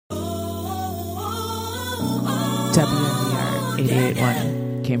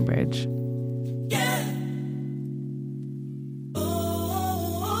88.1 Cambridge.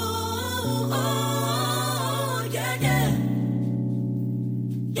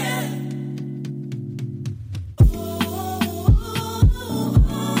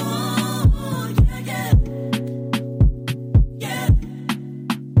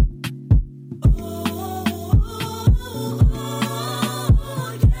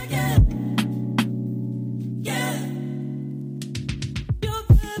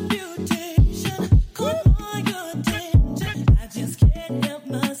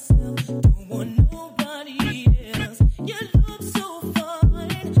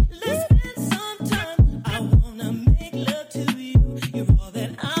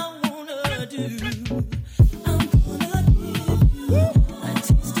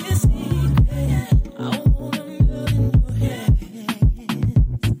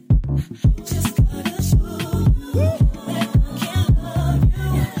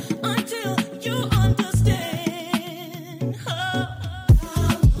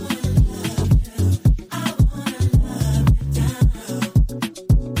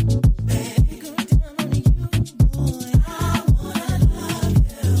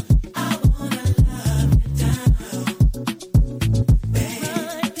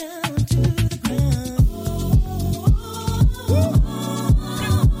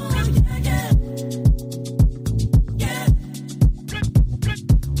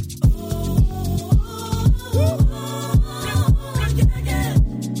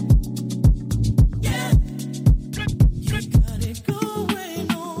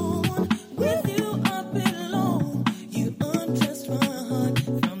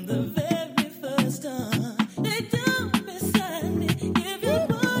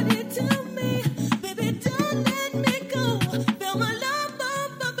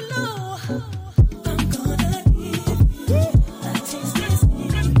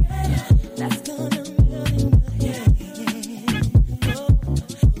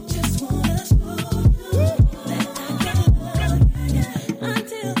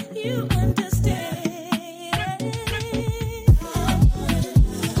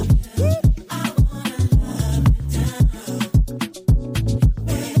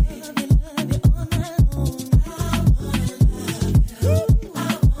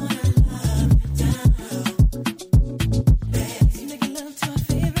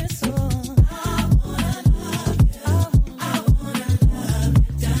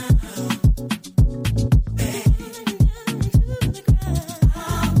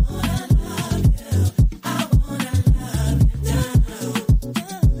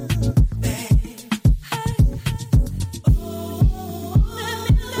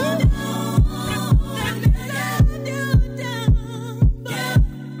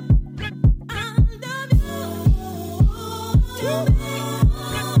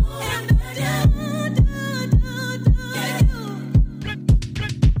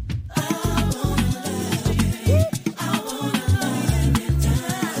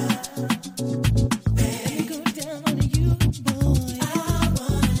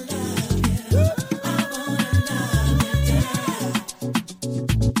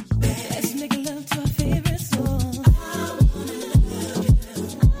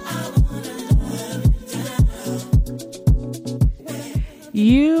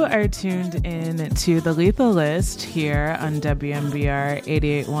 You are tuned in to the Lethal List here on WMBR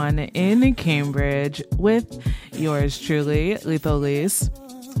 88.1 in Cambridge with yours truly, Lethal Lise.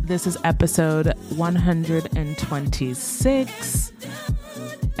 This is episode 126.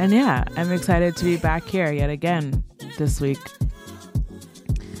 And yeah, I'm excited to be back here yet again this week.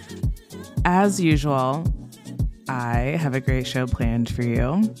 As usual, I have a great show planned for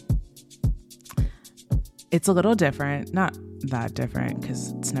you. It's a little different, not that different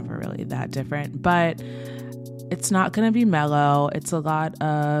because it's never really that different, but it's not going to be mellow. It's a lot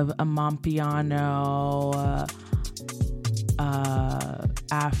of Amapiano,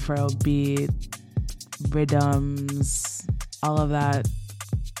 Afrobeat, Riddims, all of that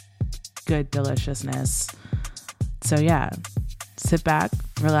good deliciousness. So yeah, sit back,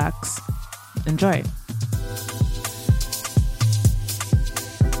 relax, enjoy.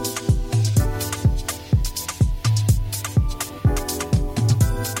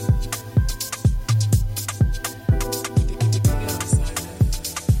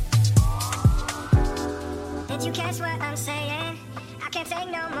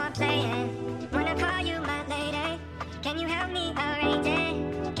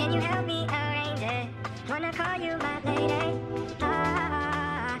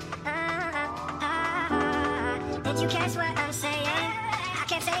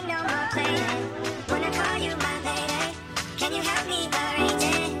 Can you help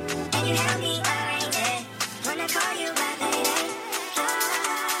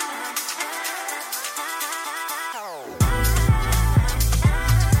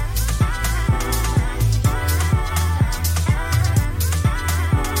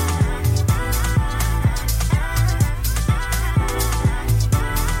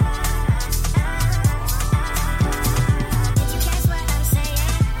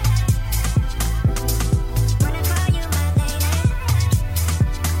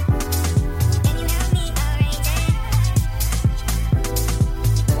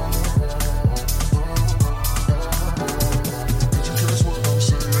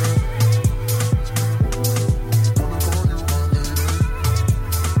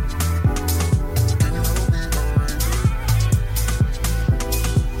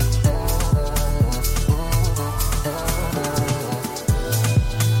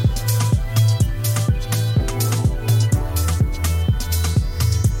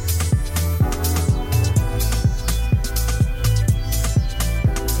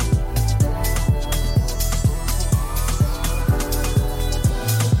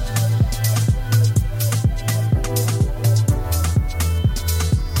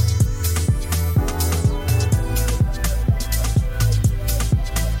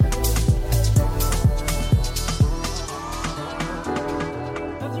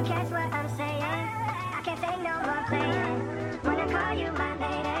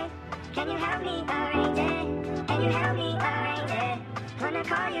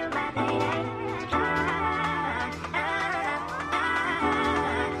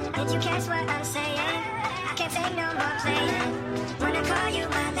you catch what I'm saying? I can't take no more playing. Wanna call you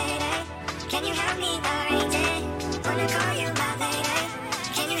my lady? Can you help me arrange it? Wanna call you my lady?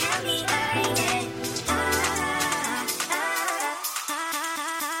 Can you help me arrange it?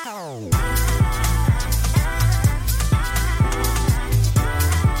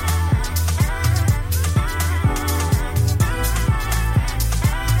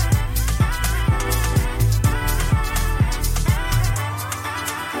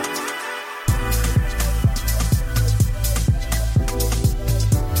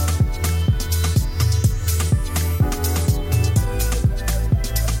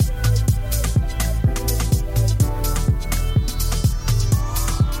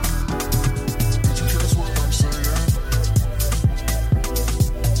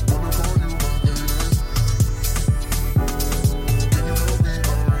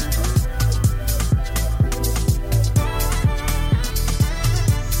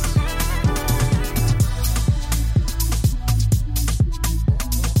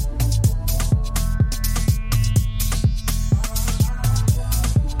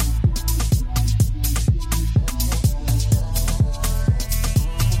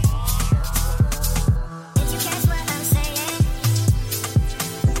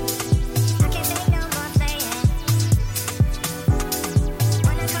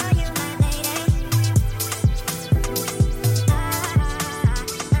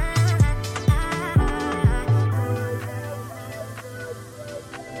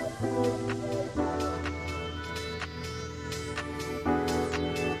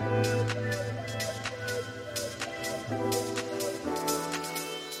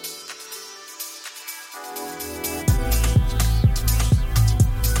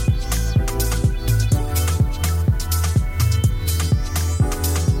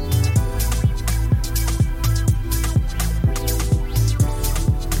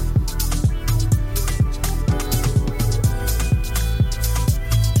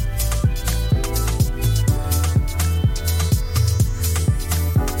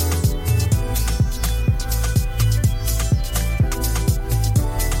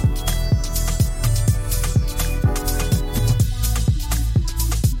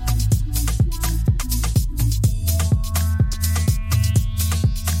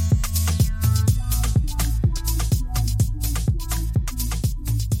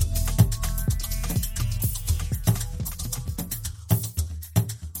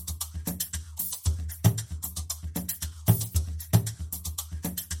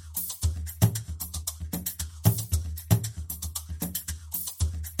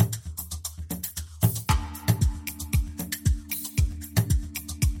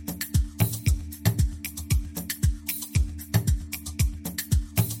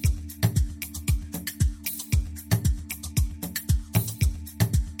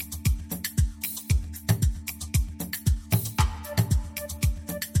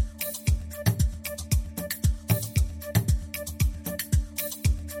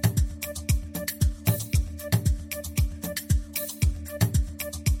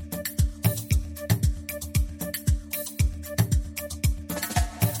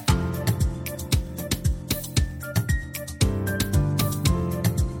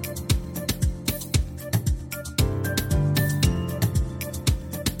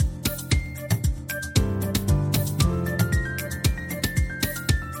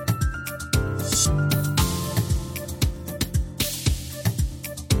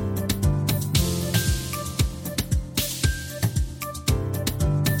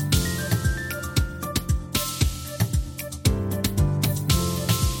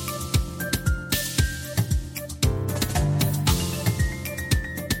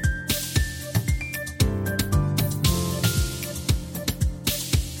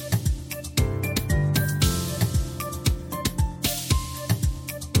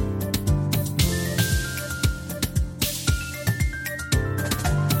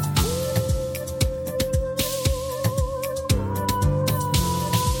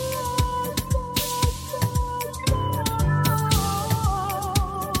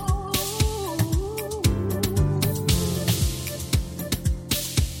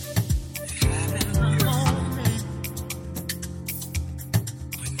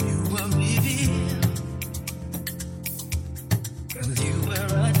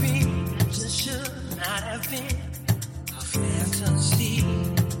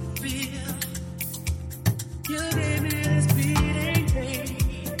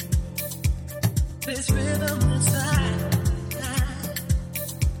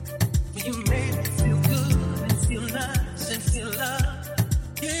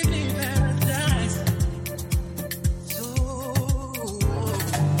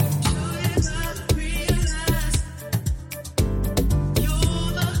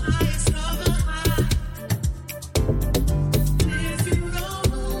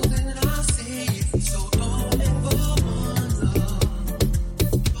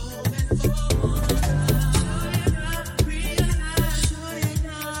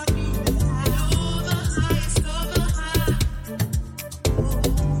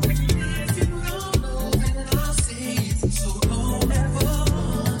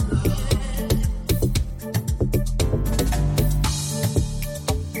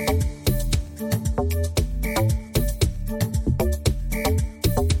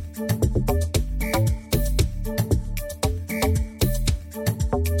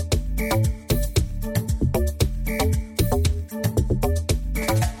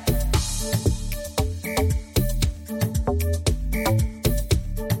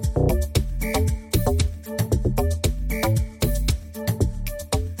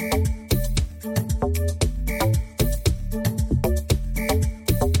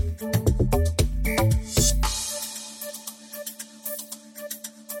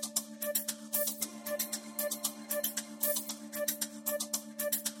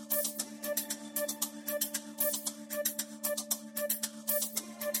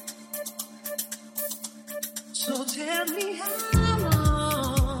 tell me how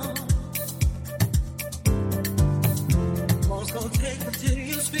long. What's gonna take until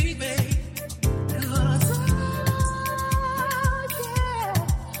you speak, babe? 'Cause I can't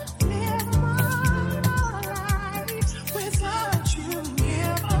live my life without you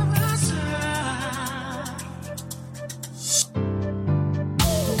here by my side.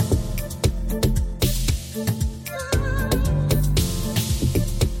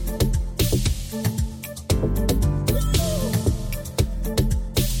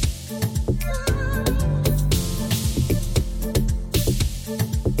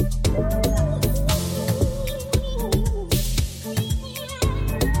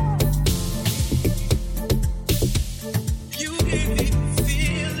 You give me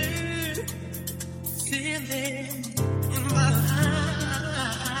feeling in my life.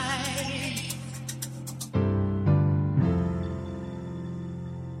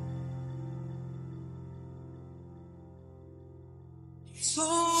 So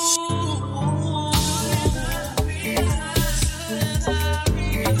I realize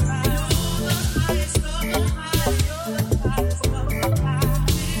you're the highest of the high, you're the highest of the high.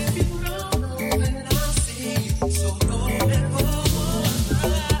 If you don't know, then I'll see you. So go and go on.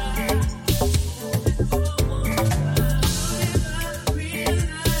 I realize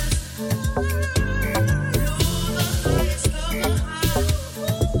you're the highest of the high.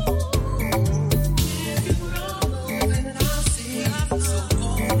 If you don't know, then I'll see you. So go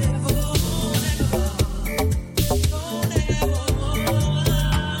and go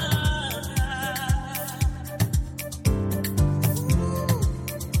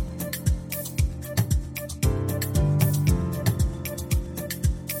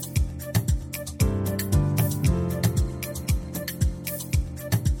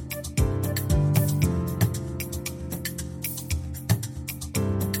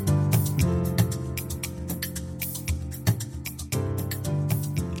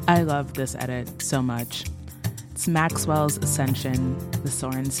I love this edit so much. It's Maxwell's Ascension, the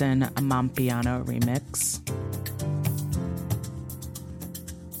Sorensen Amapiano remix.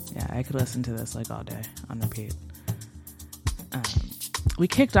 Yeah, I could listen to this like all day on repeat. We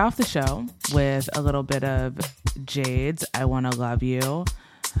kicked off the show with a little bit of Jade's I Wanna Love You.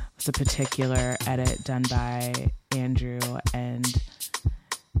 It's a particular edit done by Andrew and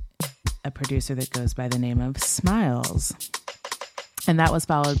a producer that goes by the name of SMILEZ. And that was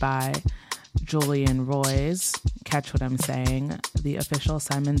followed by Julian Roy's Catch What I'm Saying, the official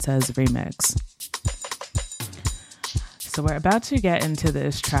Simon Says remix. So we're about to get into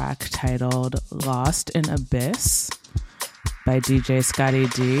this track titled Lost in Abyss by DJ Scottie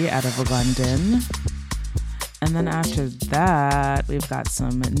D out of London. And then after that, we've got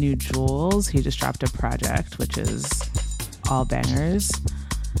some new Juls. He just dropped a project, which is all bangers.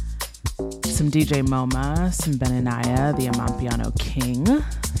 Some DJ Moma, some Benaiah, the Amapiano King,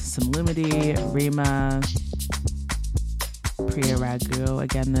 some Lumidee, Rema, Priya, Ragu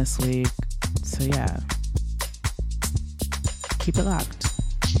again this week. So yeah, keep it locked.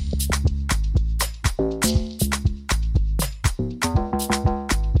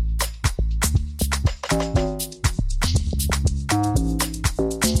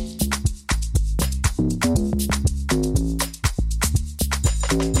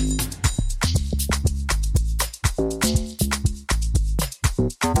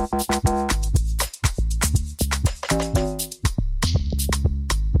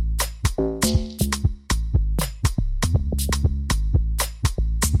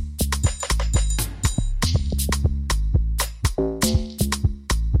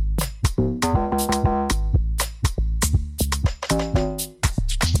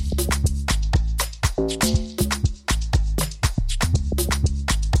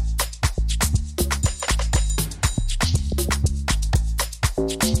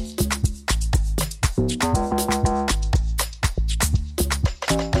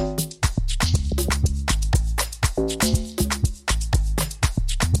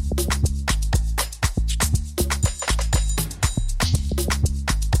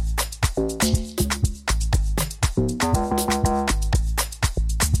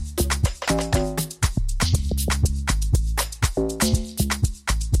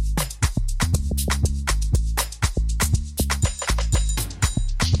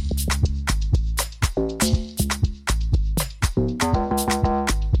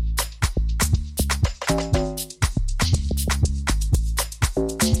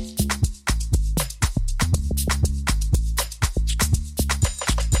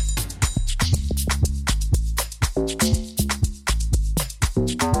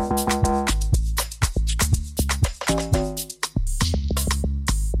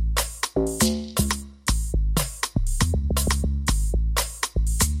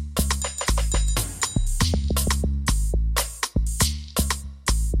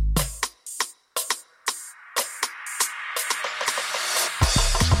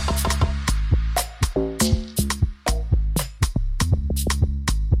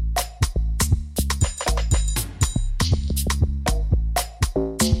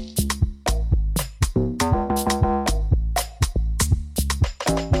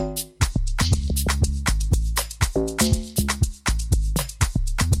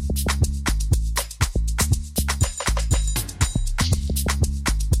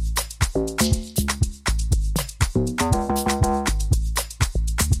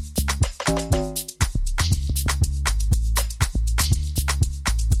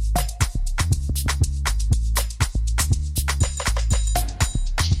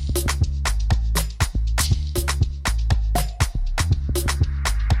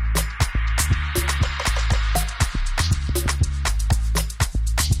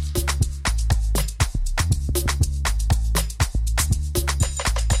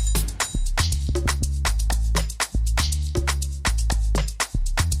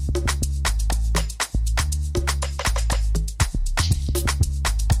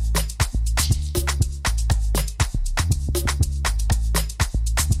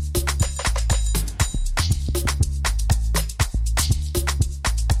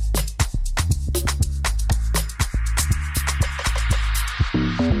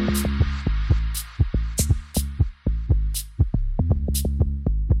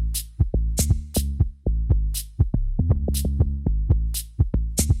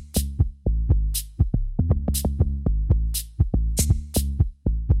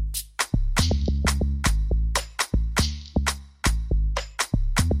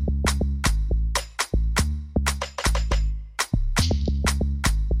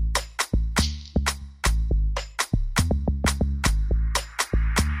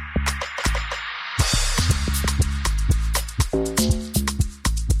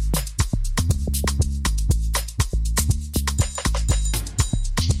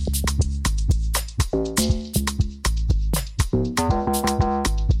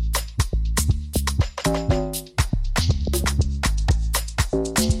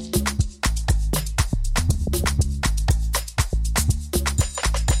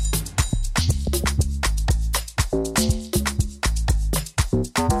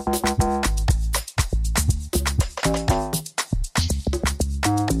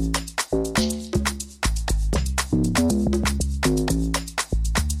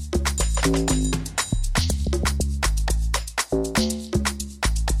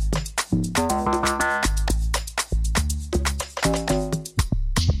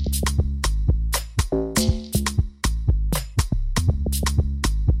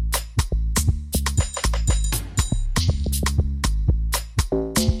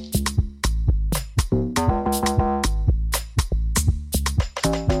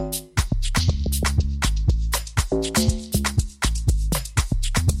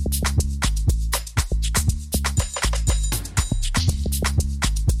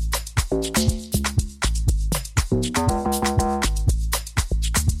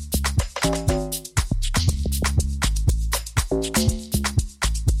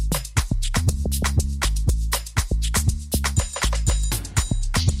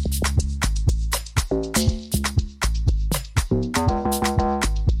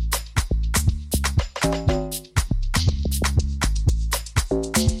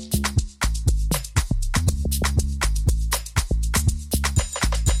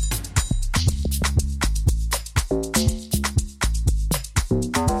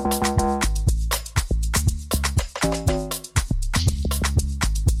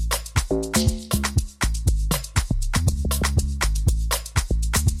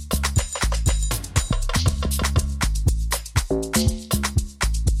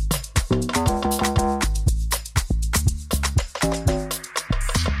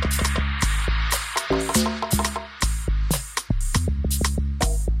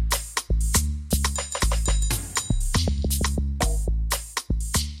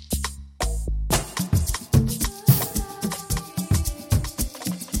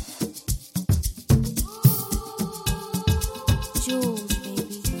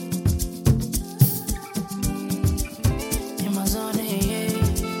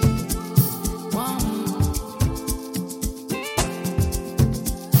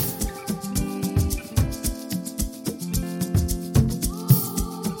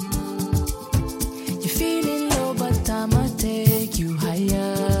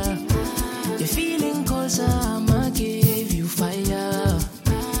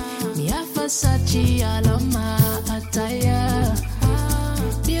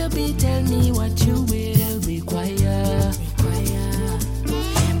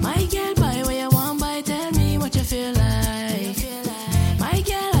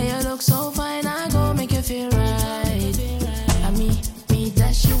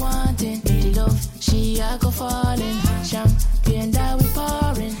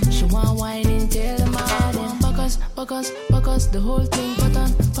 Backers, the whole thing,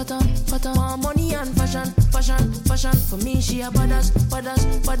 pattern. More money and fashion. For me, she a badass.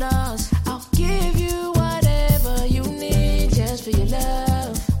 I'll give you whatever you need, just for your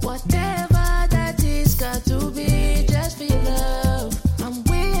love. Whatever that is, got to be just for your love. I'm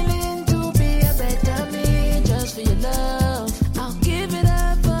willing to be a better me, just for your love. I'll give it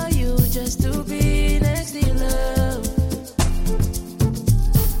up for you, just to be next to your love.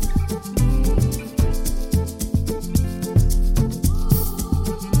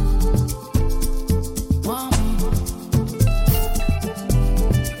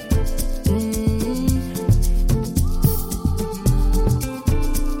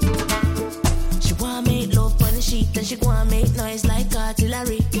 Then she go and make noise like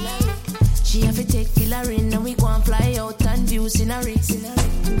artillery. She have to take fillaring and we go and fly out and view scenery.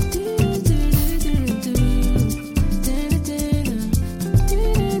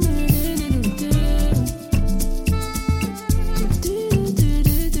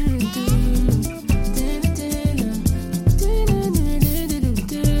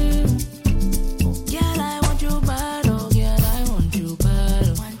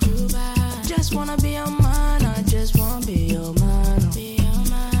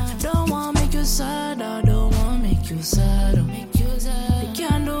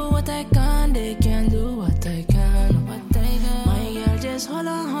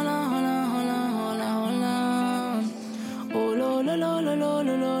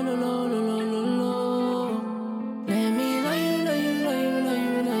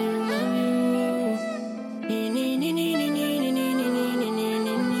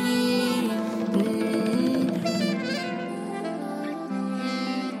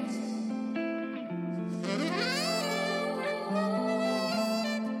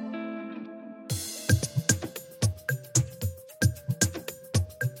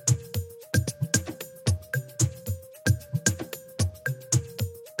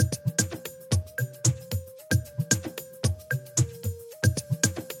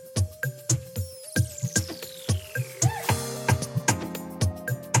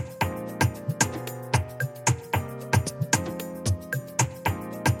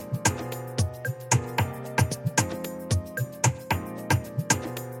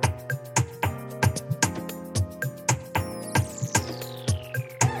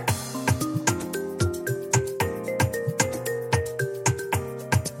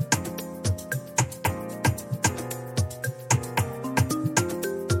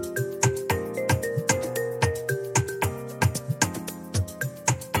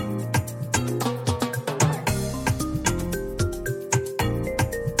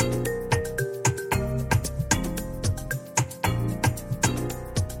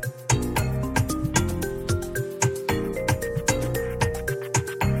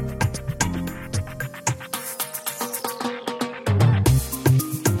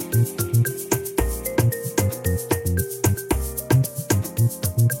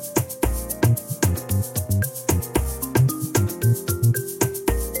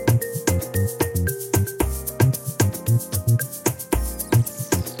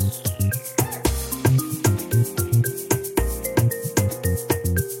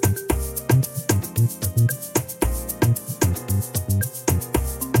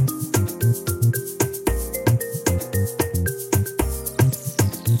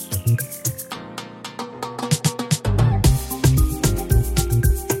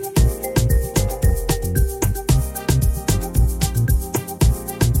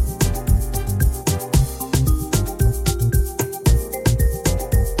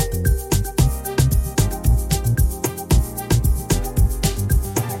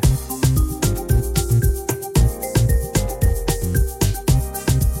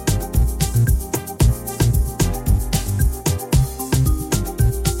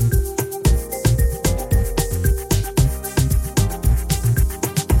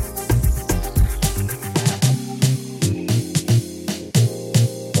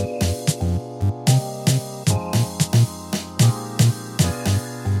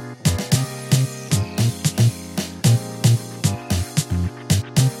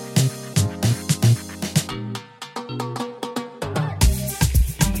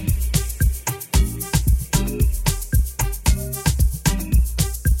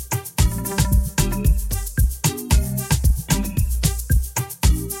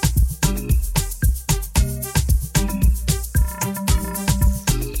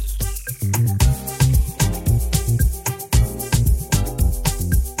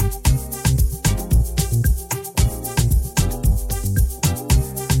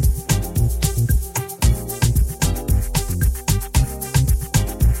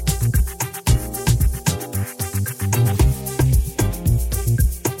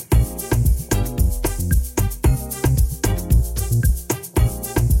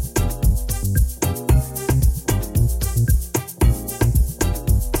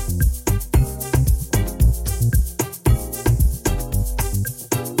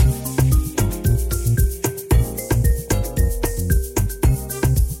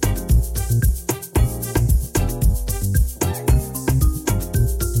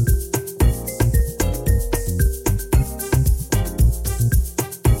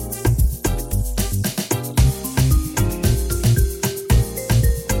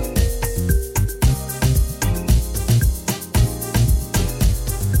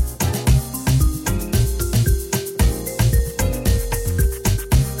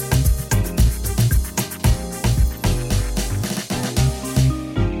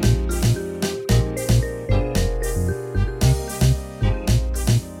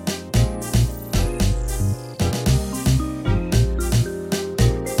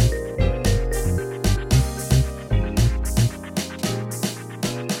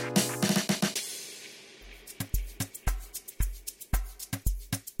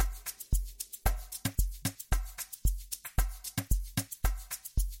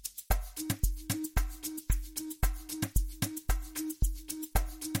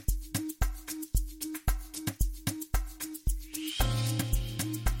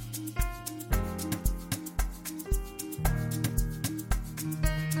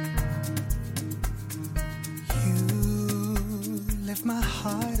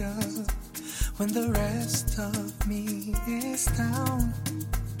 when the rest of me is down.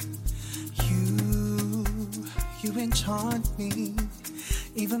 You enchant me,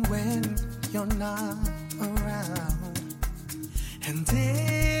 even when you're not around. And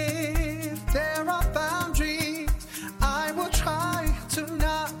if there are boundaries, I will try to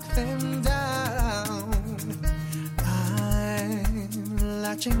knock them down. I'm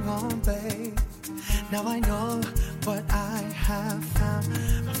latching on, babe. Now I know what I have found.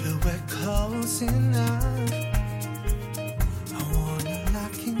 I feel we're close enough. I wanna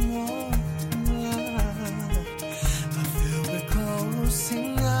lock in your love. I feel we're close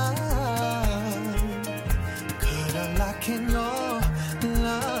enough. Could I lock in your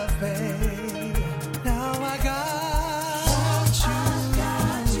love, babe? Now I got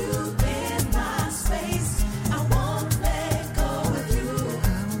you in my space. I won't let go of you.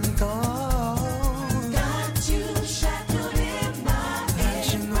 I only go. Got you shackled in my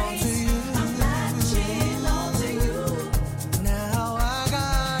embrace. I'm latching on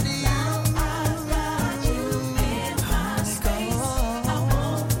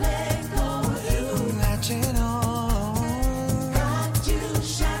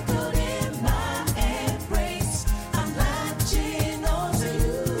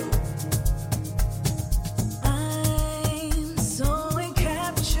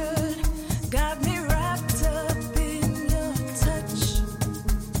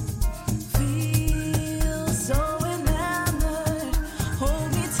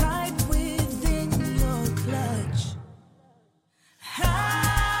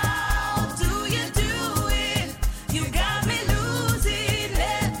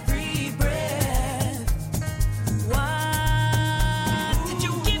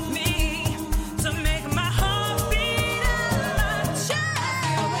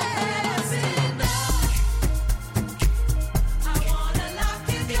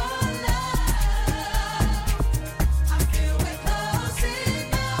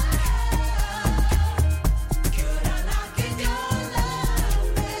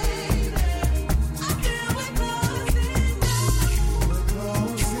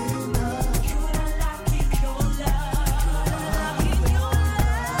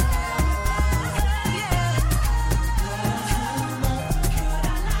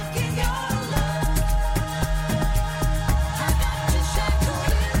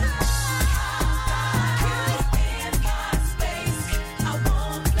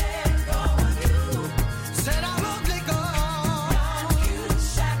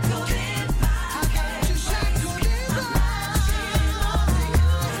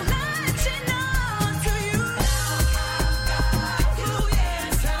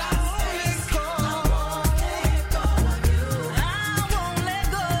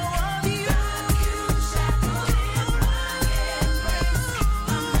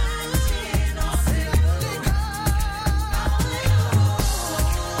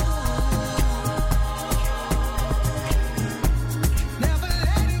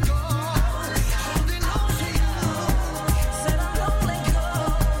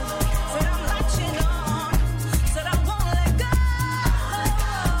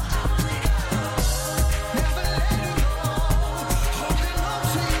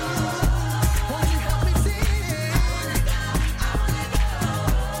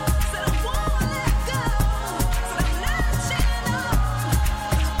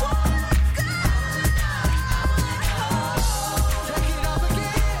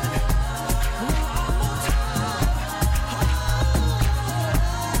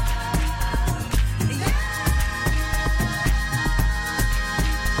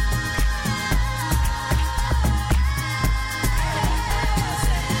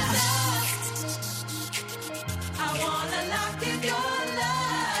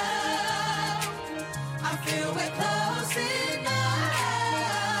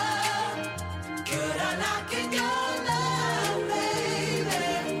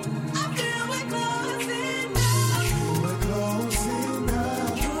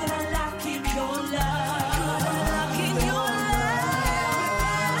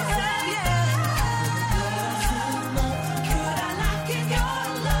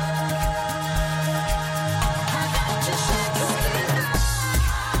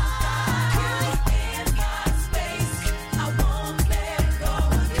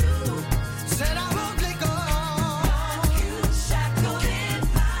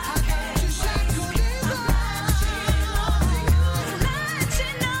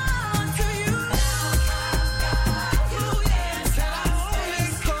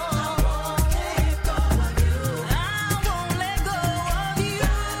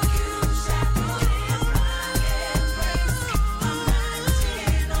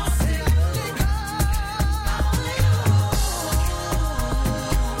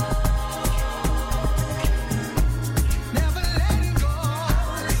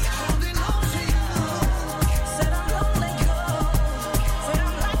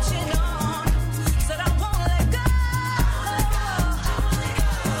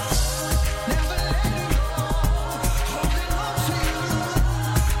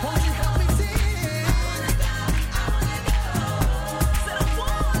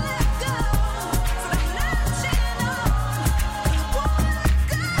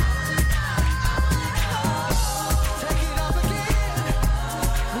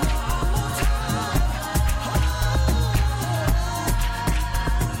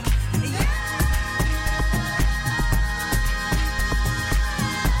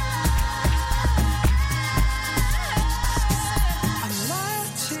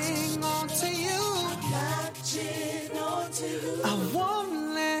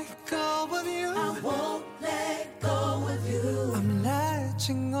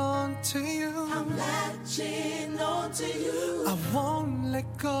I won't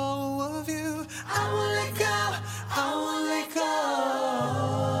let go of you. I won't let go. I won't let go.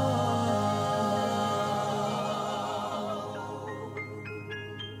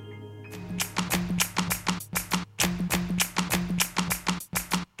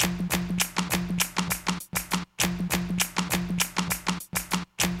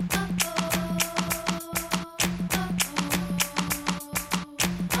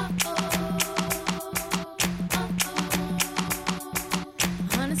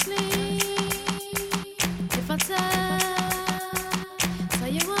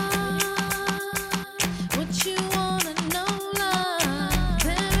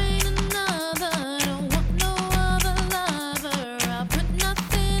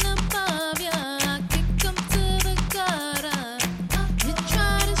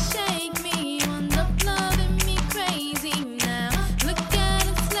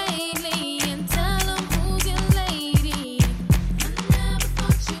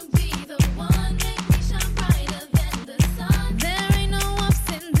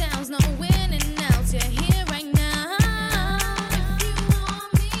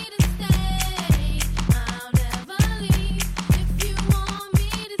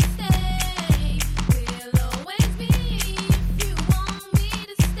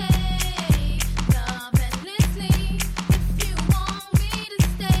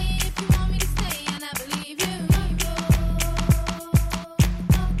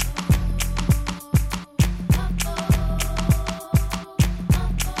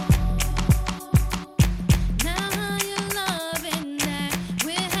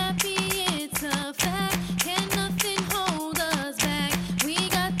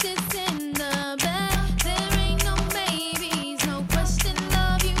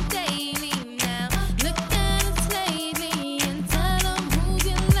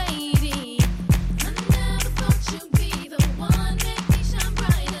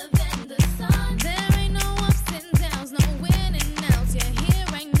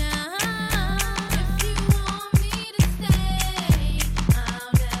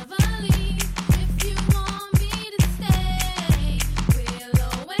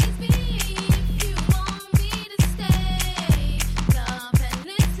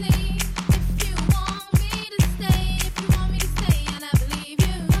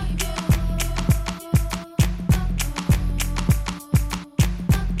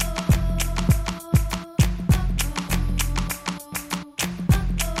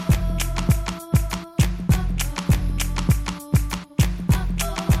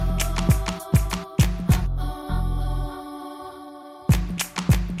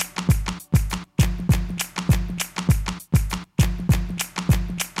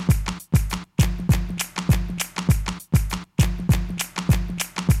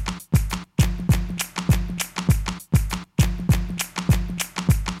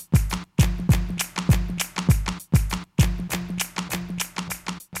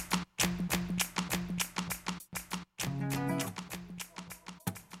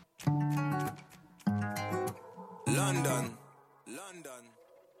 London.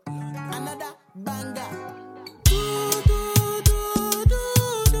 Another banger.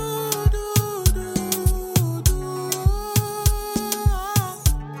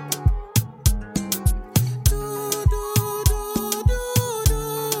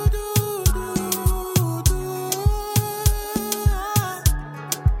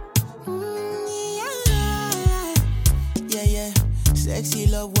 Sexy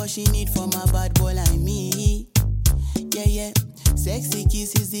love, what she need from a bad boy like me. Yeah, yeah. Sexy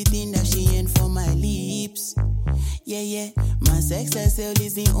kiss is the thing that she ain't for my lips. Yeah, yeah. My sex herself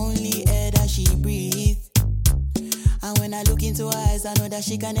is the only air that she breathes. And when I look into her eyes, I know that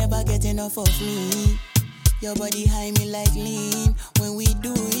she can never get enough of me. Your body high me like lean. When we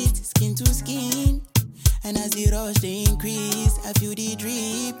do it, skin to skin. And as the rush they increase, I feel the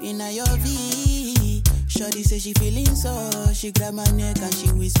drip in your V. Shorty say she feeling so, she grab my neck and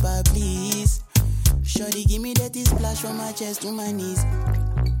she whisper please. Shorty give me that splash from my chest to my knees.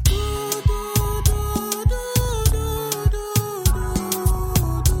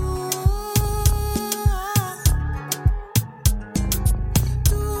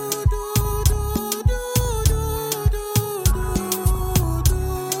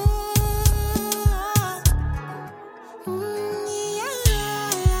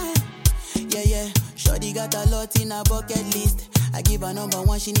 Got a lot in her bucket list. I give her number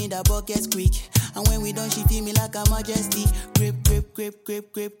one, she need a bucket quick. And when we done, she feel me like a majesty. Grip, grip, grip,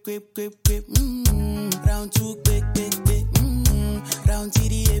 grip, grip, grip, grip, grip. Round two, quick, quick, quick. Round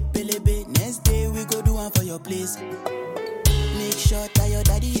three, epelebe. Next day we go do one for your place. Make sure that your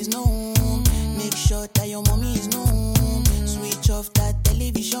daddy is known. Make sure that your mommy is known. switch off that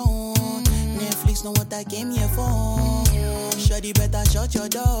television. Netflix know what I came here for. Shawty better shut your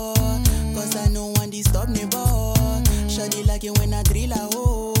door, cause I know one disturb me boy. Shawty like it when I drill a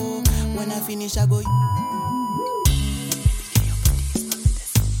hole. When I finish I go.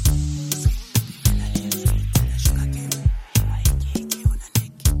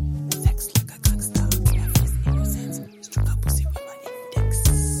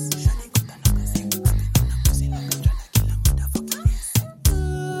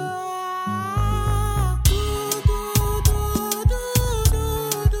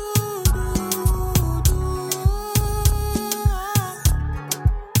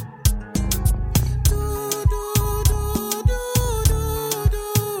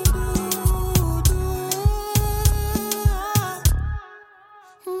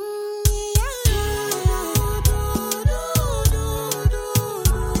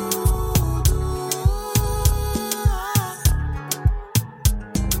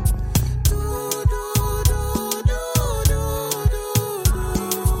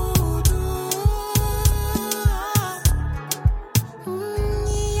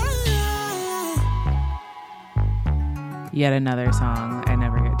 Yet another song I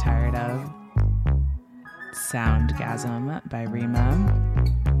never get tired of. Soundgasm by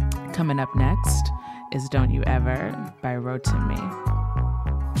Rema. Coming up next is Don't You Ever by Rotimi.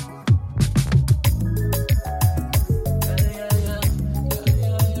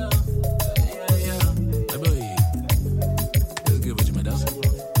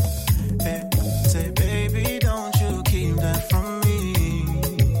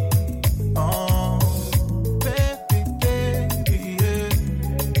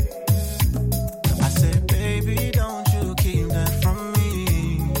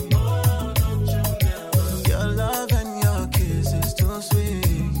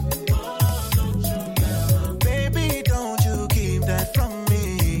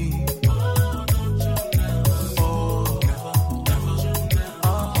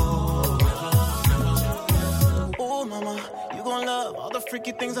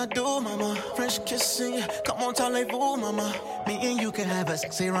 Things I do, mama. French kissing, come on, talez-vous, mama. Me and you can have a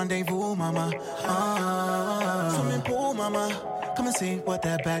sexy rendezvous, mama. Swimming pool, mama. Come and see what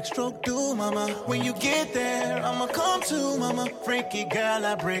that backstroke do, mama. When you get there, I'ma come to, mama. Freaky girl,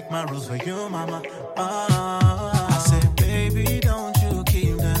 I break my rules for you, mama. I said, baby, don't you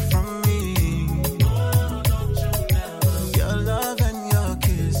keep that from me. Your love and your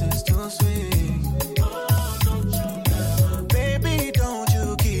kiss is too sweet.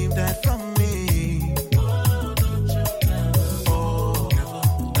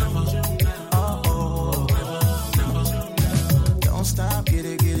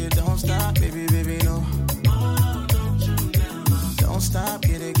 Stop,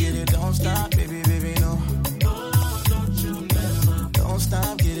 get it, don't stop, baby, baby, no. Don't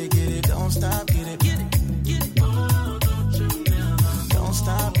stop, get it, don't stop, get it. Don't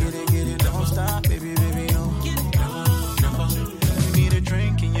stop, get it, don't stop, baby, baby, no. You need a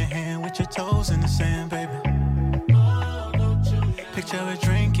drink in your hand with your toes in the sand, baby. Picture a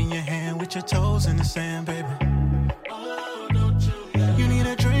drink in your hand with your toes in the sand, baby. You need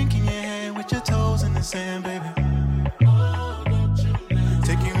a drink in your hand with your toes in the sand, baby.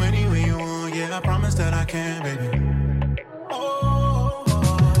 I promise that I can, baby. Oh,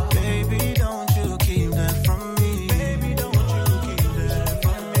 baby, don't you keep that from me. Baby, don't you keep that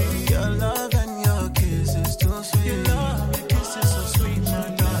from me. Your love and your kiss is too sweet. Your love, your kiss is so sweet, my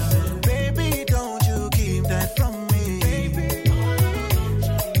darling. Baby, don't you keep that from me. Baby,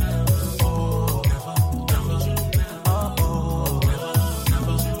 oh, never.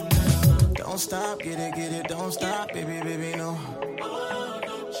 Don't stop, get it, don't stop, baby, baby, no.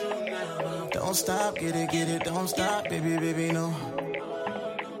 Don't stop, get it, don't stop, baby, baby, no.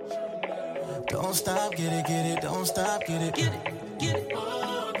 Don't stop, get it, don't stop, get it.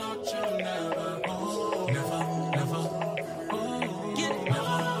 Oh, don't you never, oh, never.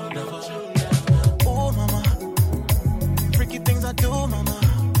 Oh, mama, freaky things I do, mama.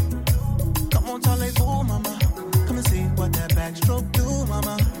 Come on, talez-vous, mama. Come and see what that backstroke do,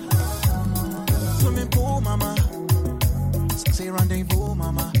 mama. Swimming pool, mama. Say rendezvous,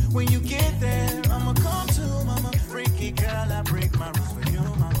 mama. When you get there, I'ma come to, mama. Freaky girl, I break my rules for you,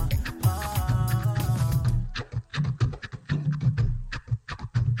 mama.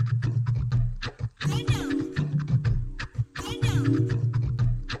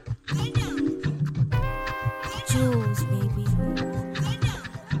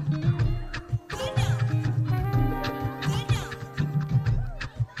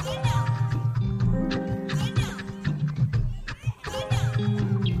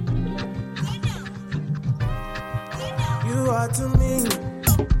 you are to me.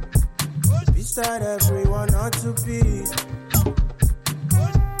 Peace that everyone ought to be.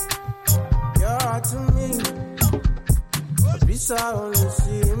 You're hard to me. A peace I only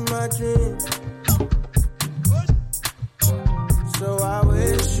see in my dreams. So I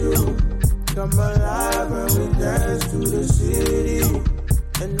wish you come alive and we dance to the city.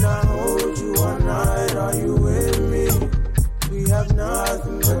 And I hold you all night, are you with me? We have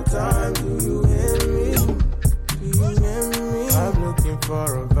nothing but time, do you hear me? Do you hear me? I'm looking for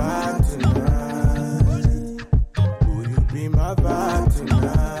a vibe tonight. Will you be my vibe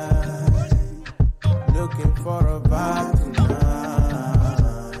tonight? Looking for a vibe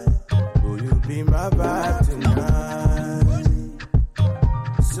tonight. Will you be my vibe tonight?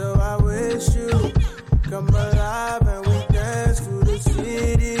 So I wish you come alive and we dance to the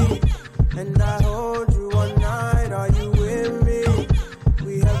city. And I hold you all night, are you with me?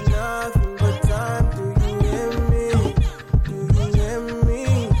 We have nothing but time, do you hear me? Do you hear me?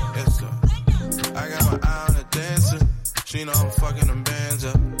 Yes, sir. I got my eye on the dancer. She know I'm fucking them bands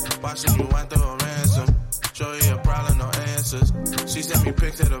up. Watching you want throw a ransom. Show you a problem, no answers. She sent me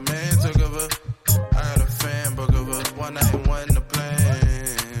pics that a man took of her. I got a fan book of her. One night and one the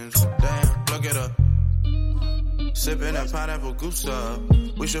plans. Damn, look at her. Sipping that pineapple goose up.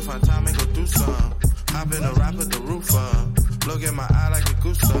 We should find time and go do some. Hop in the rap with the roof up. Look in my eye like a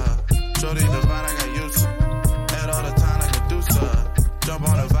goose up. Shorty divine, I got used to. Had all the time like a deuce up. Jump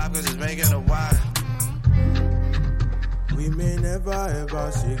on the vibe cause it's making a wide. We may never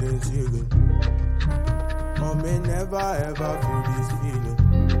ever see this feeling. Or may never ever feel this feeling.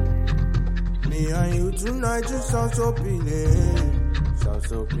 Me and you tonight just sound so appealing. Sound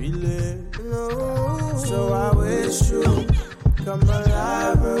so appealing. No. So I wish you come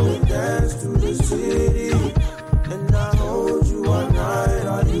alive and we dance to the city. And I hold you all night,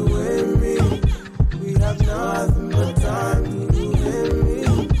 are you with me? We have nothing but time, do you hear me?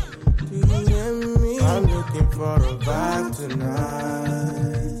 Do you hear me? I'm looking for a vibe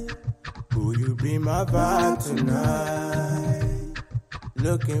tonight. Will you be my vibe tonight?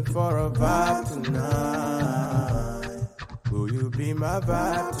 Looking for a vibe tonight. Will you be my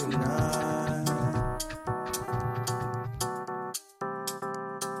vibe tonight?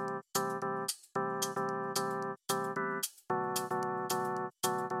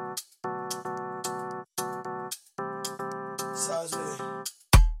 Sarz.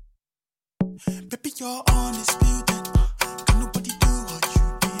 Baby, you're undisputed. Can nobody do what you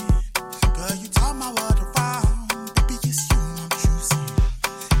did? Girl, you turn my world around. Baby, it's you I'm choosing.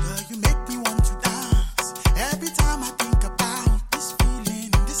 Girl, you make me want to dance. Every time I think about this feeling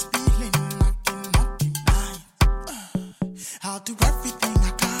I cannot deny. I'll do everything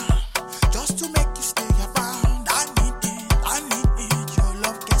I can just to make you stay around. I need it. Your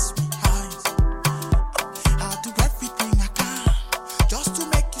love gets me high. I'll do everything I can just to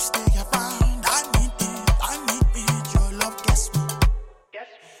make you stay around. I need it. Your love gets me.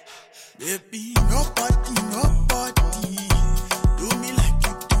 Baby, nobody do me like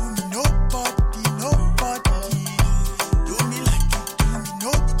you do me. Nobody do me like you do me.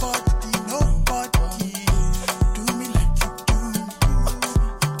 Nobody do me like you do me. Do me like you do me.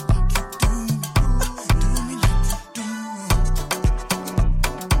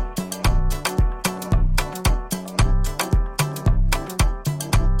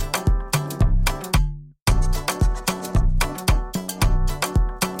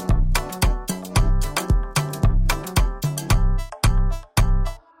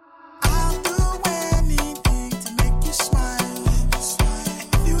 I'll do anything to make you smile.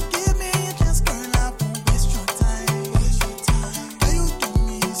 If you give me a chance, girl, I won't waste your time. Girl, you do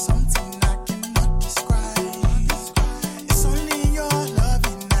me something I cannot describe. It's only your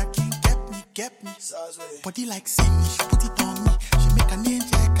loving that can get me. Body like sin, she put it on me. She make a name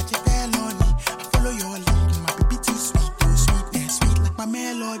check, catch a felony. I follow your lead, my baby too sweet, yeah, sweet like my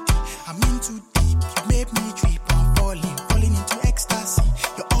melody. I'm in too deep, you made me trip. I'm falling into ecstasy.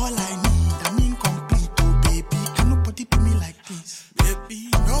 You're all I need, I'm incomplete, oh baby. Can nobody do me like this? Baby,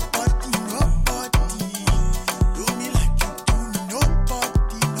 nobody do me like you do me. Nobody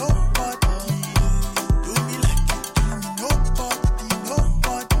do me like you do me. Nobody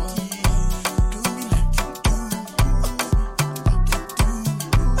do me like you do me. Do me like you do me.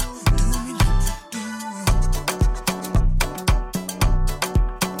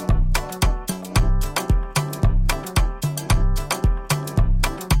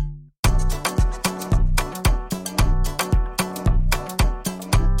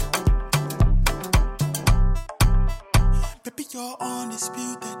 Baby, you're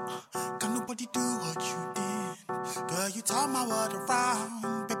undisputed. Can nobody do what you did? Girl, you turn my world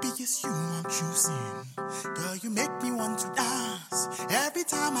around. Baby, it's you I'm choosing. Girl, you make me want to dance. Every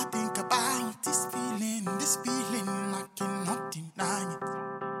time I think about this feeling, I cannot deny it.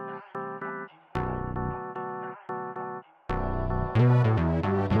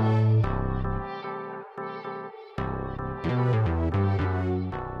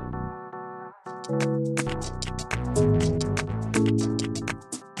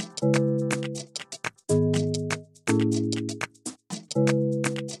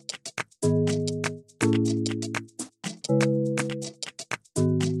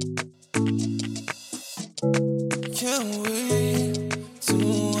 Can't wait to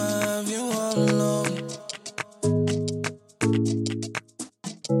have you all alone.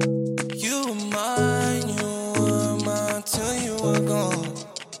 You were mine till you were gone.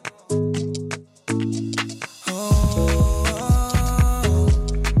 Oh,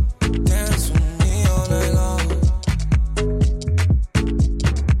 dance with me all night long.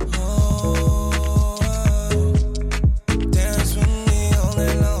 Oh, dance with me all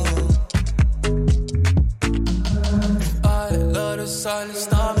night long. I love the silence,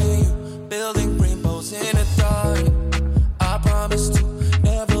 stopping you, building rainbows in the dark. I promise to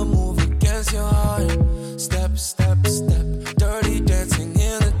never move against your heart. Step, step, step, dirty dancing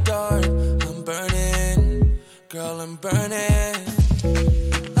in the dark. I'm burning, girl, I'm burning.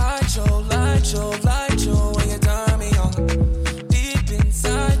 Light show, when you turn me on. Deep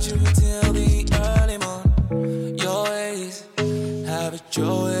inside you till the early morning. Your ways, have it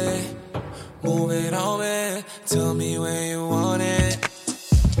your way. Move it on me, tell me where you want it.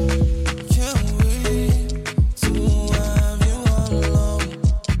 Can't wait to have you all alone.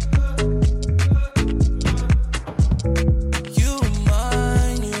 You were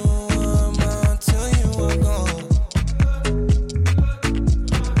mine till you were gone.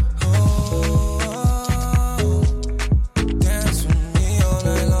 Oh, dance with me all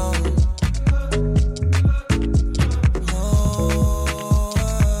night long. Oh,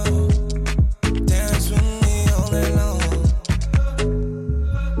 dance with me all night long.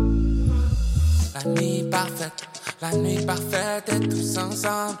 La nuit parfaite et tous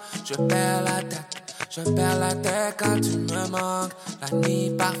ensemble. Je perds la tête quand tu me manques. La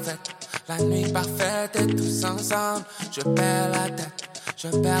nuit parfaite et tous ensemble. Je perds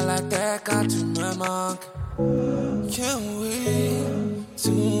la tête quand tu me manques. Can't wait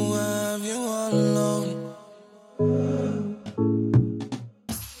to have you all alone.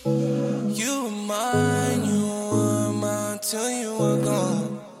 You were mine till you were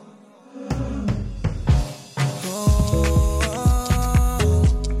gone. Oh,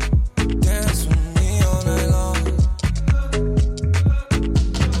 dance with me all night long.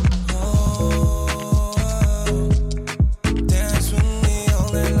 Oh, dance with me all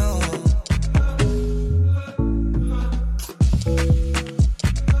night long.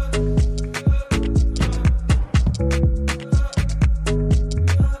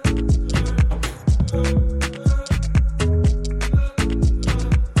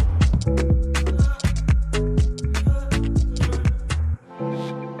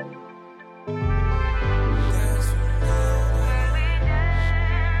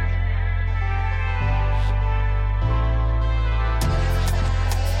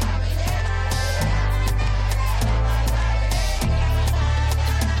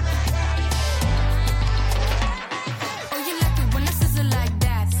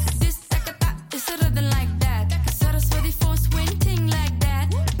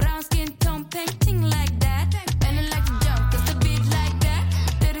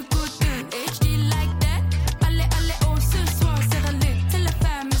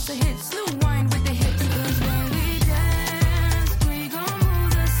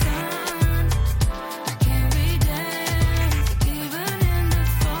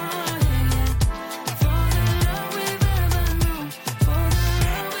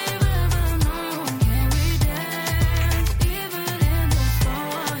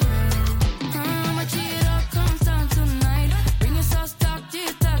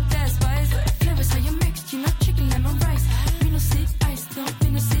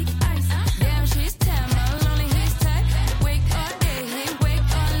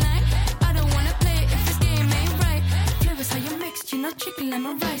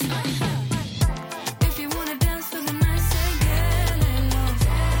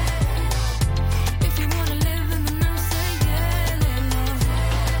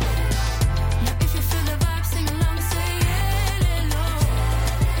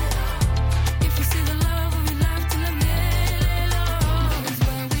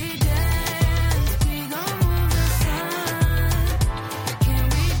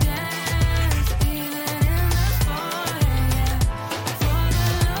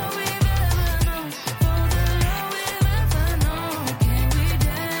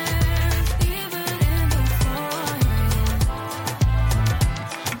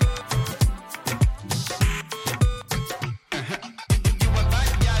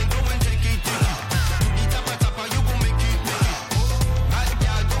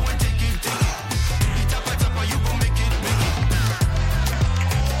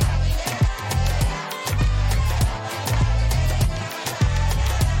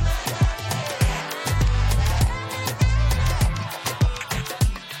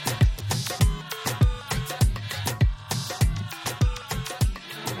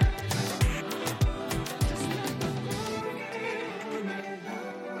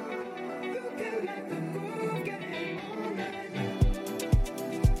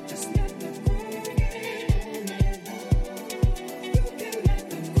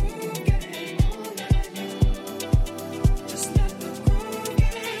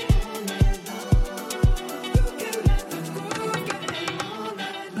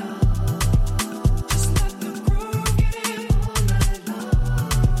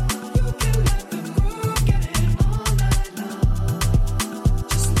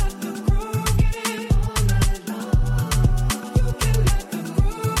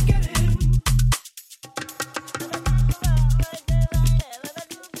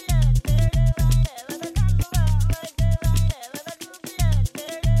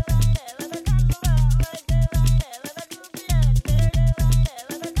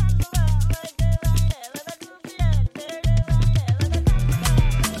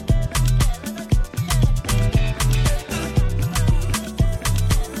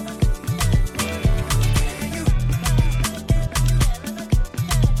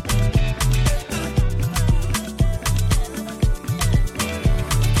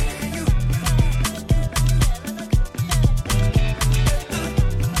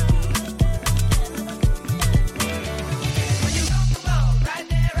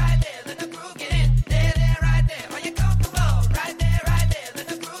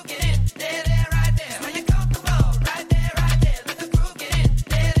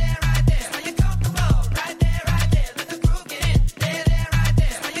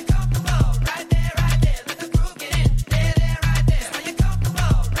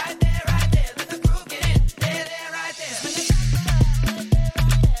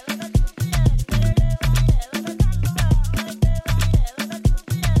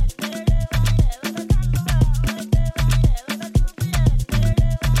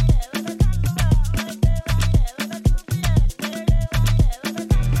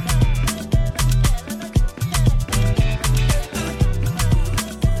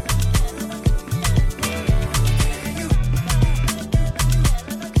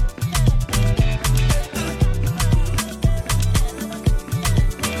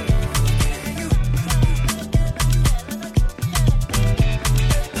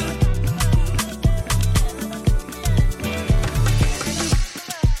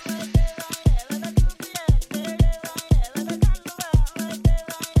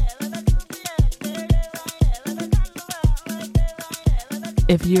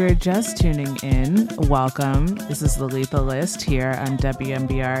 If you're just tuning in, welcome. This is the Lethal List here on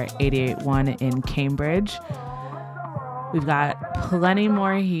WMBR 88.1 in Cambridge. We've got plenty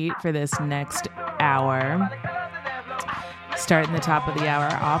more heat for this next hour. Starting the top of the hour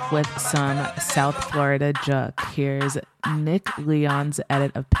off with some South Florida juke. Here's Nick Leon's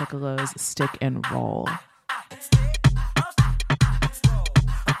edit of Piccolo's Stick and Roll.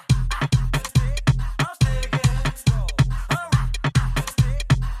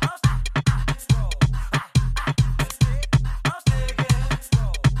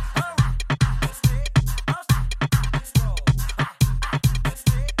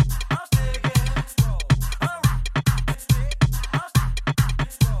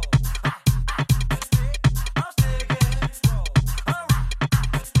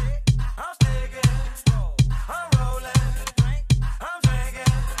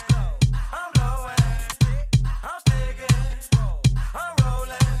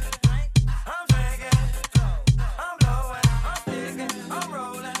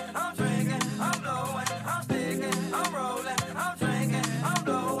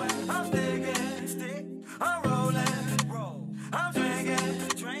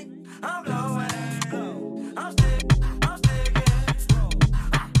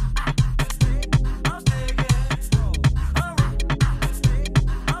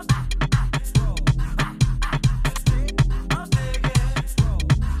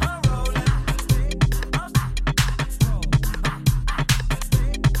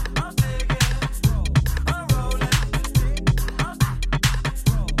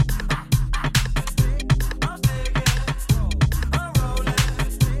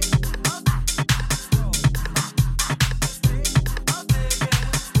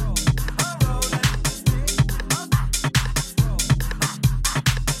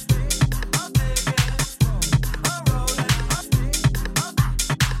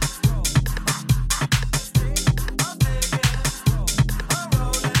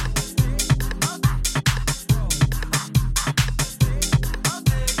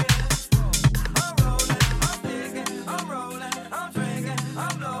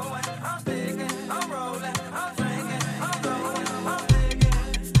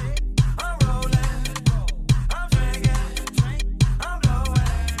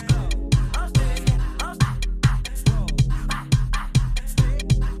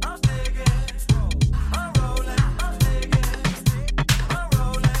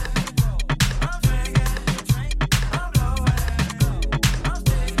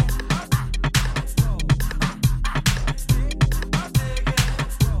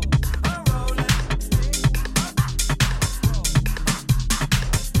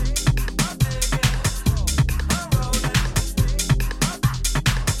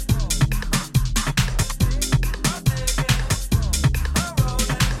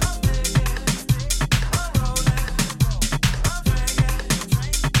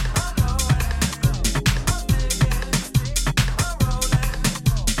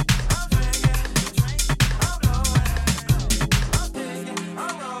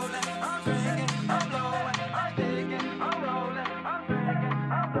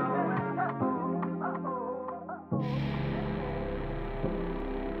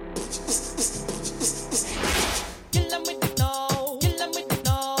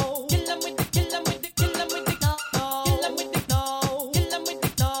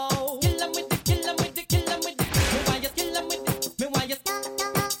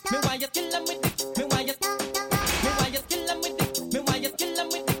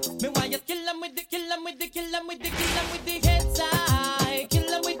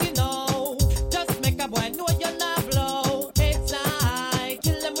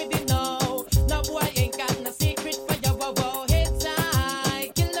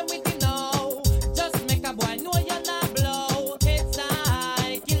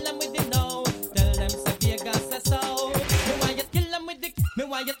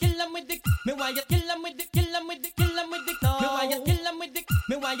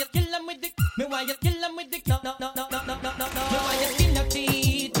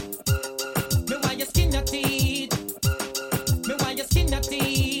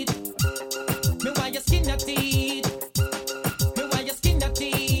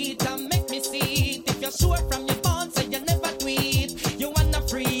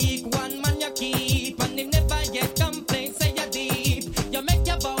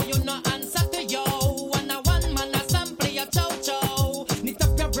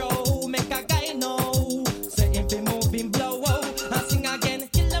 Say if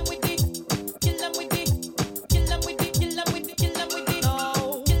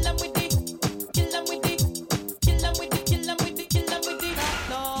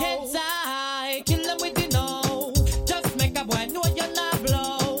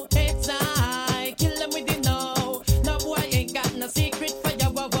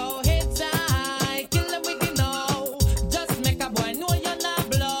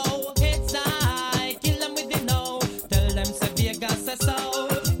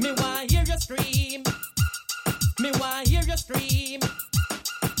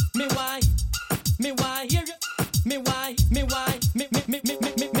Me why hear you? Me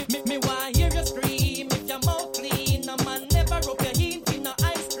why hear you scream? If your mouth clean, no man never rub your hint in no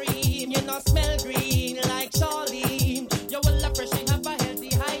ice cream. You no smell green like Charlene. You will appreciate have a healthy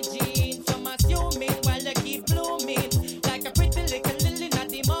hygiene. Some assuming while you keep blooming like a pretty little lily in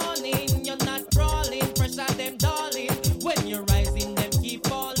the morning. You're not crawling, pressure them darling. When you're rising, them keep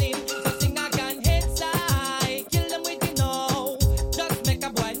falling. So sing again, heads high, kill them with the no. Just make a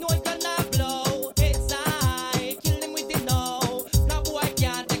boy know you're not blow. Heads high, kill them with the no. No boy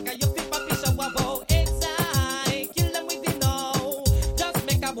can't take a you flip a fish of a bow. Heads high, kill them with the no. Just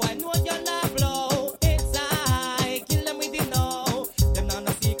make a boy know you're not blow. Heads high, kill them with the no. Them not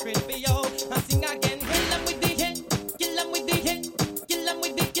no secret for you. And sing again, kill them with the head, kill them with the head, kill them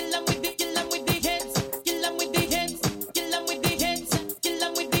with the, kill them with the, kill them with the heads, kill them with the heads, kill them with the heads, kill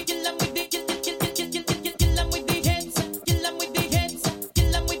them with the, kill them with the, kill them with the heads, kill them with the heads, kill them with the heads,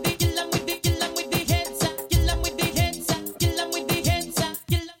 kill them with the, kill them with the, kill them with the heads, kill them with the heads, kill them with the heads,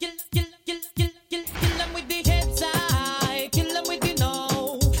 kill them with the heads, I kill them with the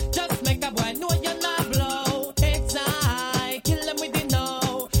no. Just make a boy know you're not blow. Heads I kill them with the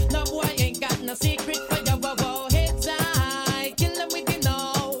no. No boy ain't got no secret for your wow. Heads I kill them with the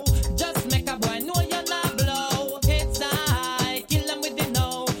no. Just make a boy know you're not blow. Heads I kill them with the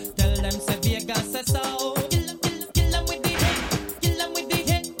no. Tell them say Vegas say so. Kill them with the head. Kill them with the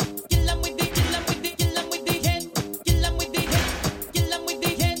head. Kill them with the, kill them with the, kill them with the head. Kill them with the head. Kill them with the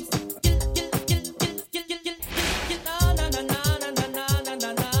heads. Kill.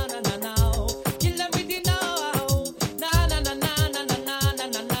 No. Kill them with the no.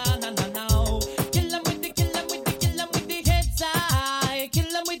 No. Kill them with the, kill them with the, kill them with the heads. I kill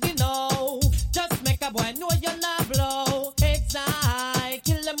them with the no. Just make a boy know you're not blow. Heads I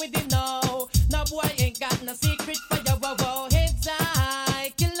kill them with the no. No boy ain't got no secret for your wow. Heads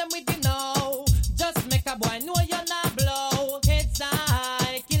I kill them with the no. Just make a boy know you're not blow. Heads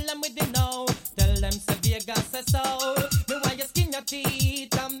I kill them with the no. Tell them say Vegas say so. Me why you skin your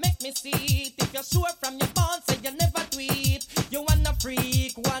teeth and make me see it. If you're sure from your phone say you never tweet. You wanna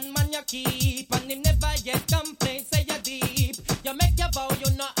freak, one man you keep, and him never yet complain say you deep. You make your vow,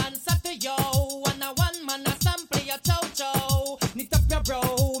 you no answer to yo. And a one man a sample your chow. Knit up your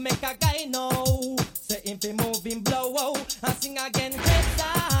bro, make a guy know. Say him fi move him blow. And sing again, heads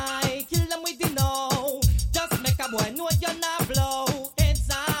high, kill them with the no. Just make a boy know you're not blow. Heads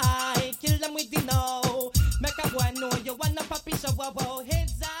high, kill them with the no. Make a boy know you wanna papi show wow.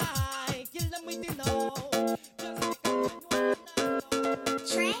 Heads high, kill them with the no. Just make a boy know you're not blow.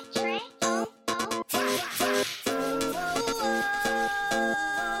 Trey, oh.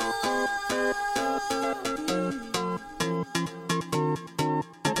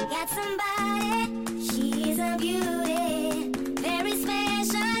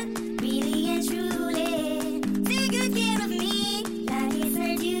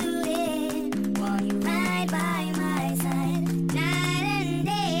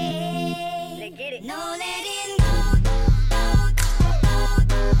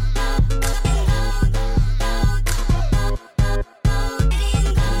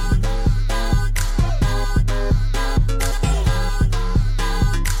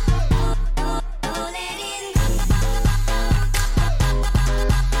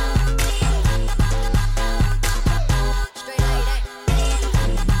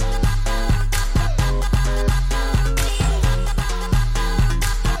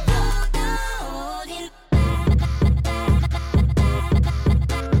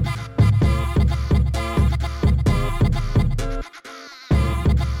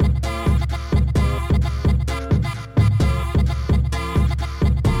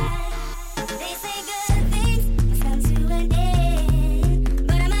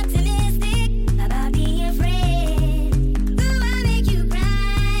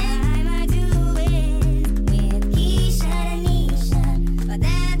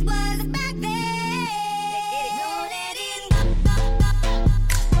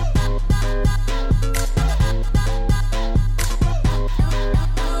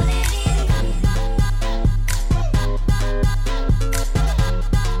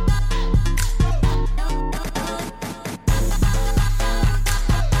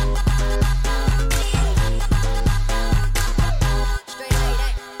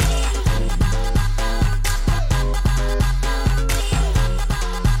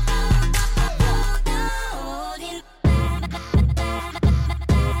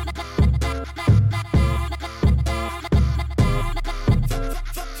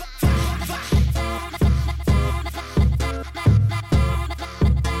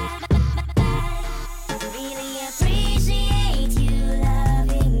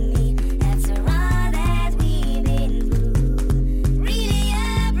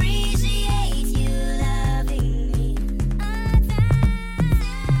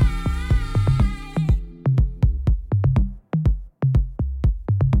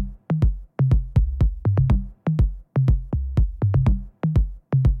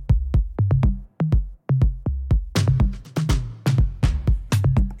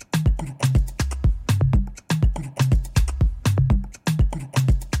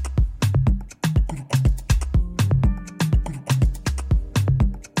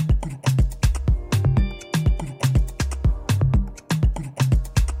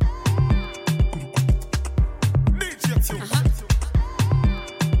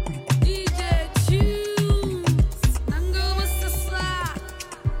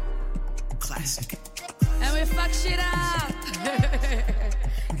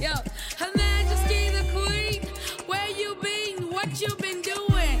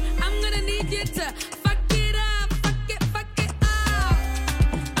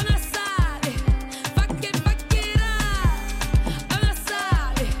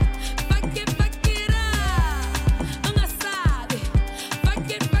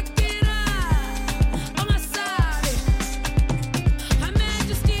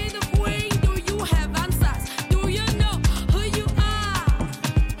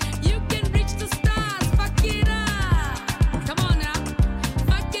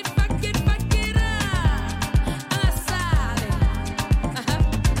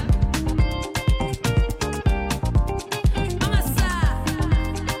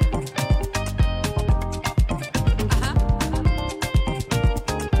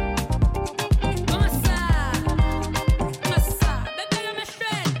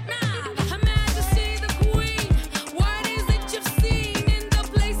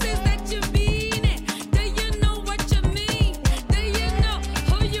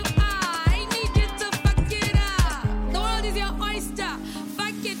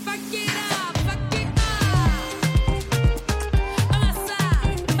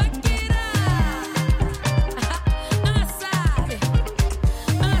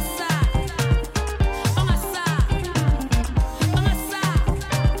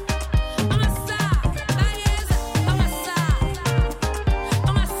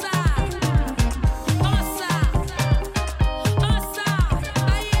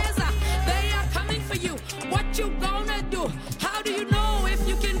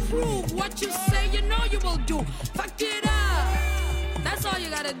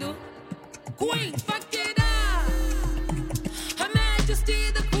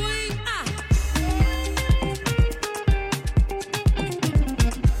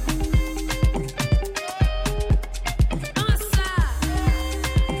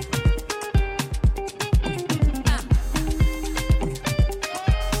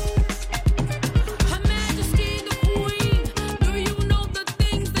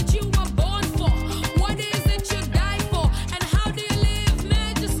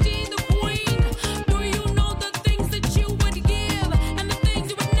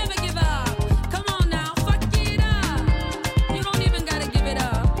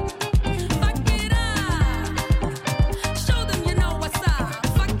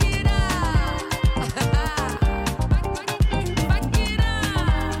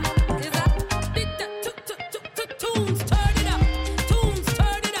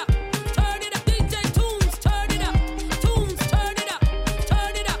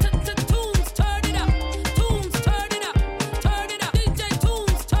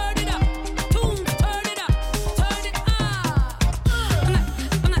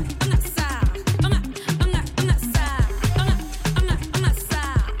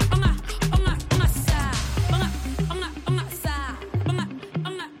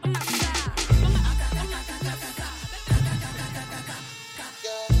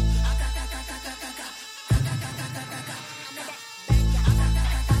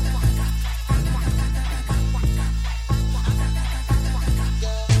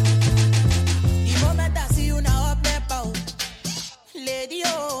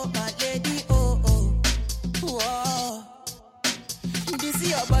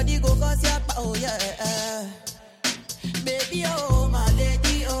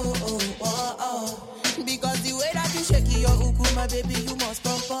 baby, you must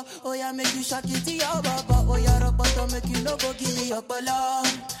come for. Oh yeah, make you shake it to your baba. Oh yeah, rock bottom, make you no go give me your bala.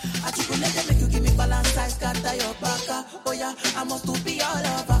 Achille, make you give me balance size, scatter your baka. Oh yeah, I must to be all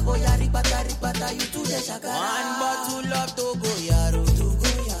over. Oh yeah, ripata, you to the shaka. One bottle of Togo Yaro, Togo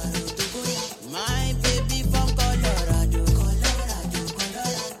Yaro, Togo Yaro. My baby from Colorado, Colorado,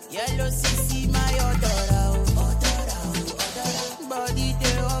 Colorado. Yellow CC, my odora, odora, odora. Body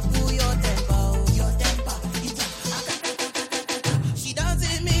they up to your temper, your temper. She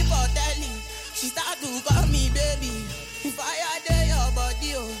doesn't me for telling. She start to call me baby. Fire day your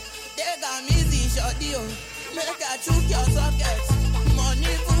body, oh. They got me the shoddy, oh. Make her choke your socket.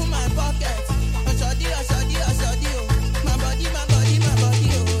 Money full my pocket. A shoddy, oh. My body,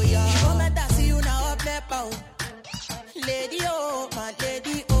 oh, yeah. You come and see you now up there, pow. Lady, oh, my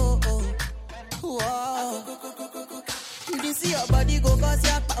lady, oh, oh. Whoa. You see your body go cause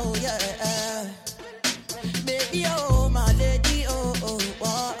your pow, yeah. Baby, oh, my lady, oh, oh,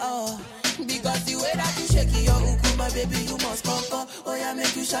 oh. Because the way that you shake your uku, my baby, you must come. Oh yeah,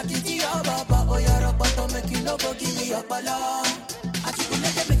 make you shake it to your baba. Oh yeah, rock bottom, make you no go give me your pala. Achille,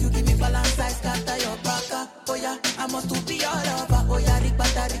 make you give me balance size, scatter your baka. Oh yeah, I must to be all over. Oh yeah,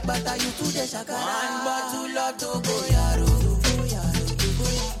 ripata, you to the shaka. One bottle of Togo Yaro, Togo Yaro, Togo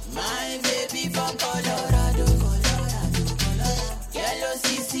Yaro. My baby from Colorado, Colorado, Colorado. Yellow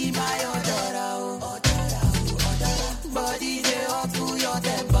CC, my odora, odora, odora. Body they up to your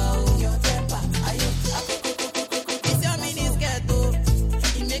temper, your temper. It's your mini skirt, oh.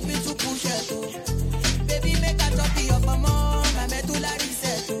 It make me to push it, oh. Baby, make a chop up a mom. I met to la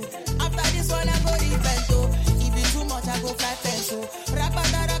reset, oh. After this one, I go repent, oh. If it's too much, I go fly fence, oh.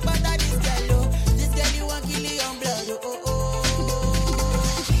 Rapata, this girl, oh. This girl, you want kill your blood, oh, oh, oh.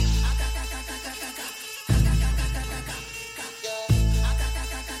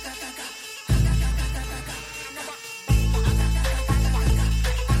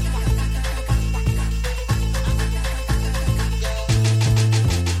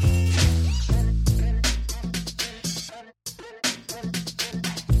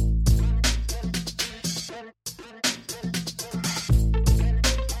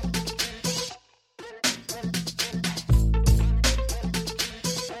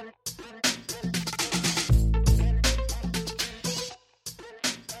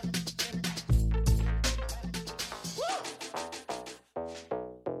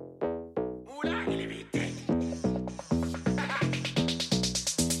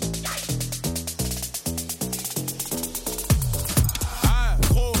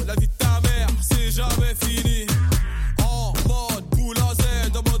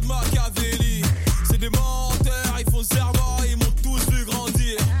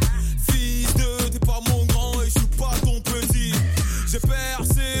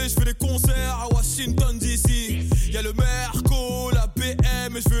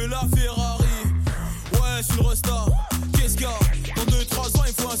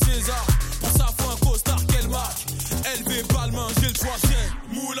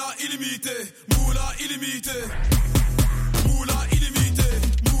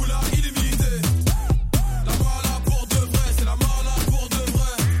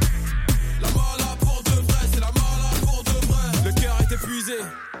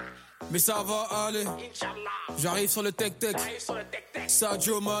 Mais ça va aller. J'arrive sur le tech-tech.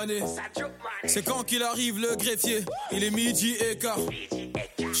 Sadio Mané. C'est quand qu'il arrive le greffier. Il est midi et quart.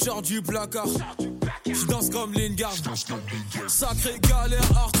 J'sors du placard. J'danse comme Lingard. Sacré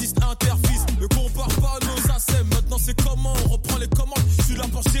galère, artiste interfils. Ne compare pas nos assets. Maintenant c'est comment on reprend les commandes. J'suis là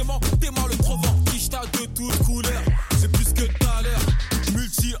pour chez moi, démarre le trovant. Ishta de toutes couleurs. C'est plus que t'as l'air.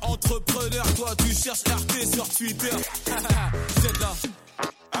 Multi-entrepreneur. Toi tu cherches RT sur Twitter. J'aide là.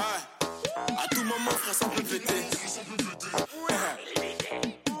 À tout moment, frère, ça peut péter.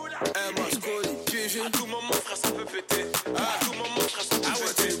 Moi, j'colle, piégé. À tout moment, frère, ça peut péter. À tout moment, frère, ça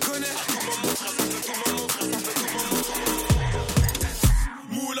peut péter. Tu connais. À tout moment, frère, ça peut, tout moment, frère, ça peut, tout moment.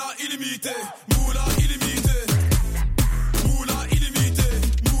 Moula illimité, moula illimité. Moula illimité,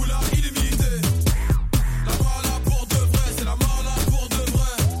 moula illimité. La mala pour de vrai, c'est la mala pour de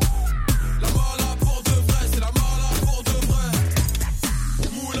vrai. La mala pour de vrai, c'est la mala pour de vrai.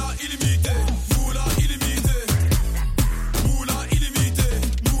 Moula illimité.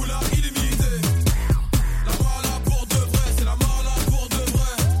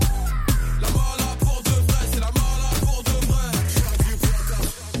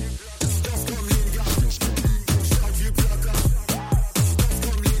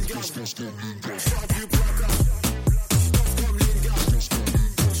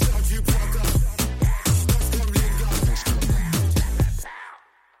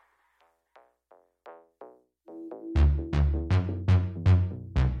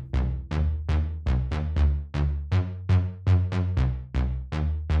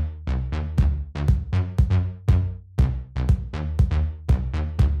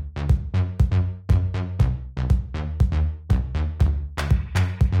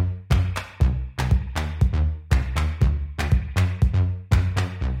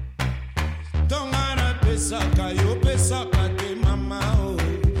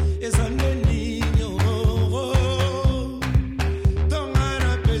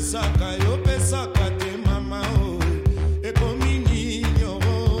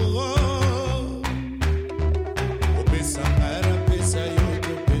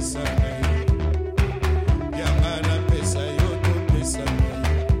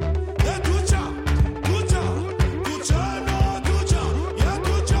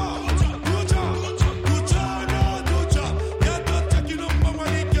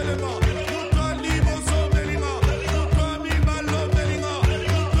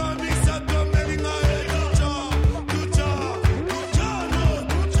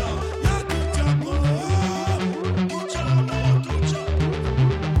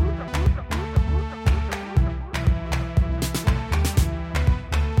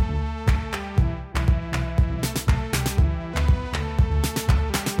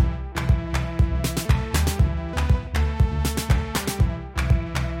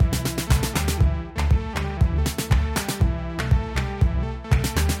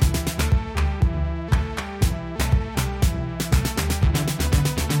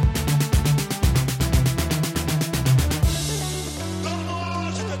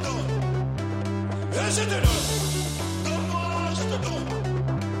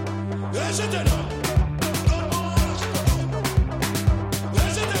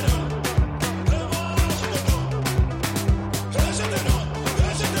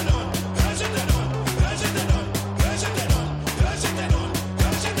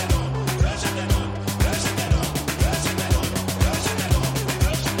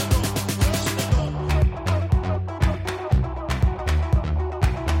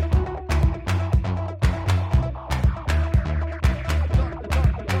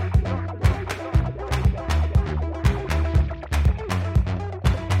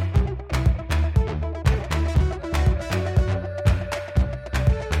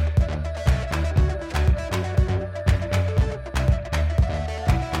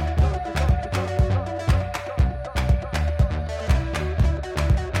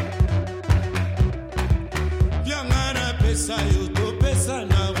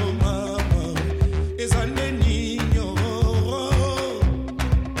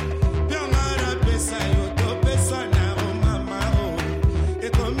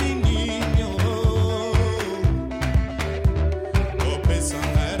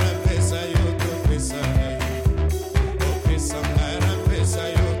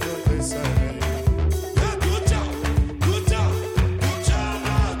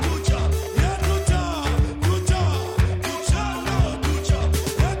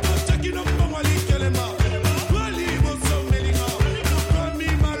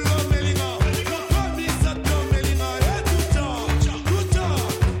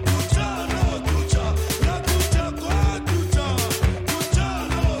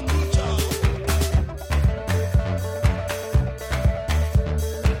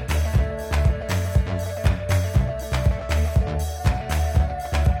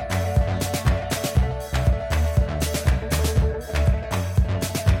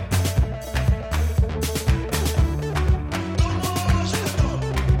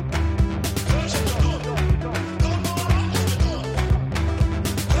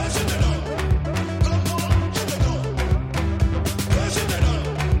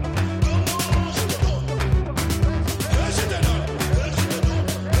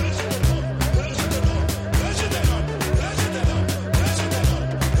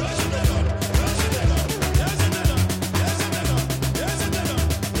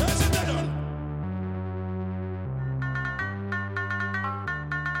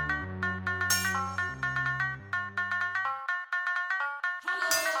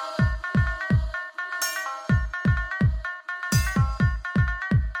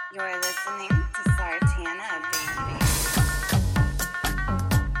 You're listening to Sartana, baby.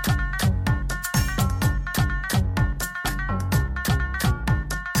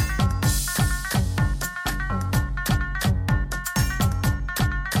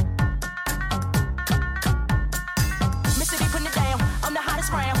 Mississippi putting it down. I'm the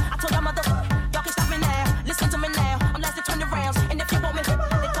hottest round. I told y'all mother, y'all can stop me now. Listen to me now. I'm lasting 20 rounds. And if you want me, then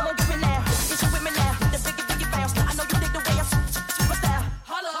come on, get me now. Is you with me now? The biggie bounce. I know you dig the way I super style.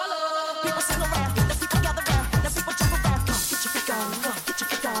 Holla, holla. People say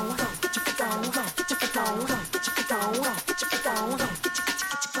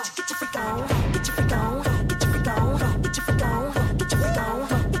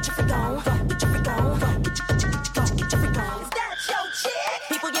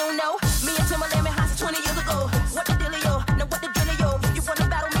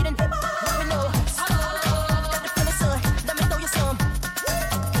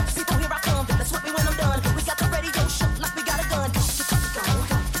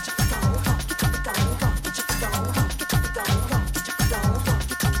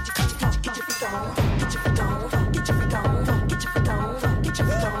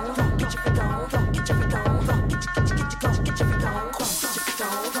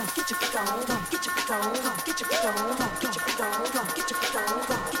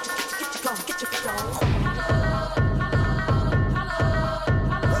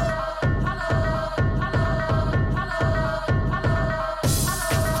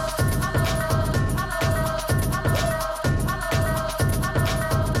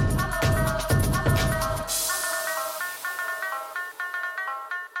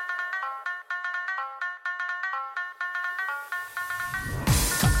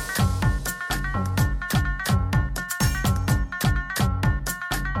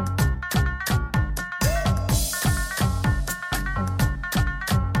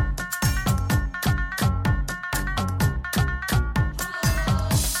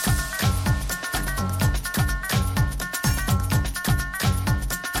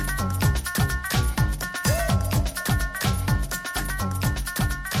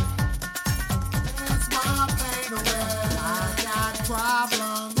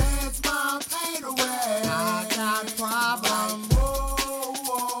problem. Dance my pain away. I got problem. Whoa,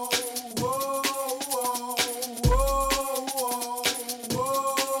 whoa, whoa, whoa, whoa,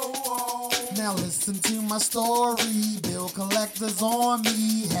 whoa. Now listen to my story. Bill collectors on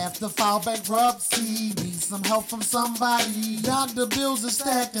me. Have to file bankruptcy. Need some help from somebody. Doctor bills are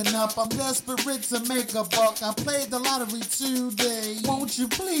stacking up. I'm desperate to make a buck. I played the lottery today. Won't you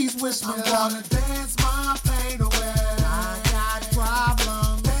please wish me luck? I'm gonna dance my pain away. I got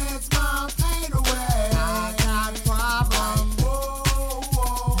problems. Dance my pain away. I got problems. Whoa,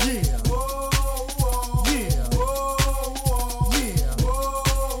 whoa, yeah. Whoa, whoa, yeah. Whoa, whoa, yeah. Whoa,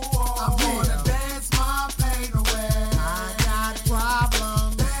 whoa, I'm gonna dance my pain away. I got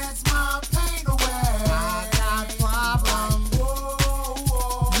problems. Dance my pain away. I got problems. Whoa,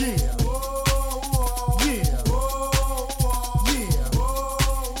 whoa, yeah. Whoa, whoa, yeah. Whoa, whoa, yeah. Whoa,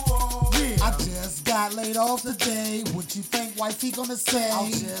 whoa, yeah. I just got laid off today. What you think wifey gonna say? I'll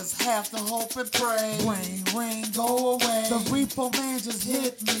just have to hope and pray. Rain, go away. The repo man just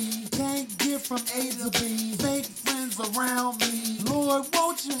hit me. Can't get from A to B. Fake friends around me. Lord,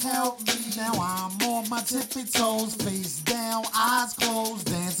 won't you help me? Now I'm on my tippy toes, face down, eyes closed,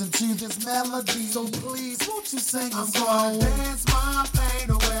 dancing to this melody. So please, won't you sing a song? I'm gonna dance my pain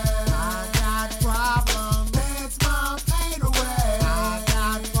away. I got problems. Dance my pain away. I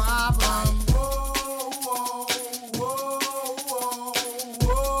got problems. Whoa, whoa, whoa, whoa,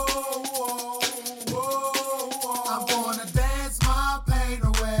 whoa, whoa, whoa. I'm gonna dance my pain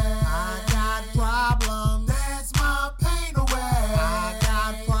away. I got problems. Dance my pain away. I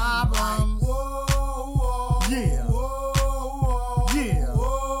got problems. Whoa, whoa, yeah. Whoa, whoa, yeah.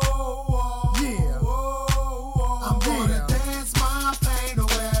 Whoa, whoa, yeah. Whoa, whoa, I'm gonna dance my pain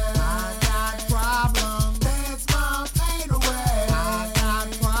away. I got problems. Dance my pain away. I got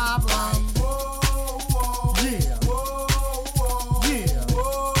problems. Whoa, whoa, yeah. Whoa, whoa, yeah.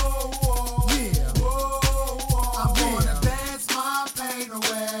 Whoa, whoa, yeah. Whoa, whoa, I'm gonna dance my pain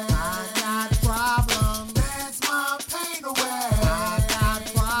away. I got problems. Dance my pain away. I got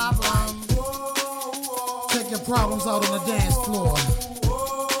problems. Whoa, whoa. Take your problems out on the dance floor.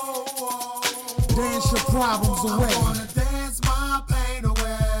 Dance your problems away. I wanna dance my pain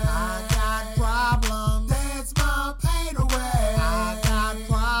away. I got problems. Dance my pain away. I got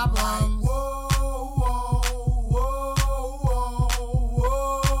problems. Whoa, whoa, whoa, whoa,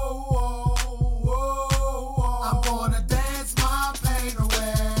 whoa, whoa, whoa. I'm gonna dance my pain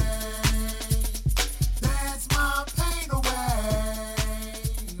away. Dance my pain away.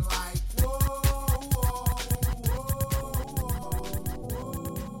 Like whoa, whoa,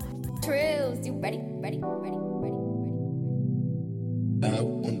 whoa. Trills, you ready? Out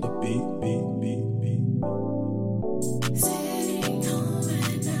on the beat. Sitting home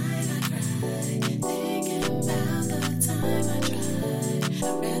at night, I cry, thinking about the time I tried.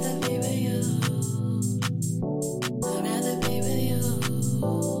 I'd rather be with you. I'd rather be with you.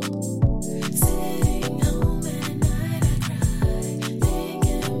 Sitting home at night, I cry,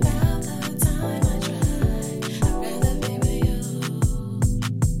 thinking about the time I tried. I'd rather be with you.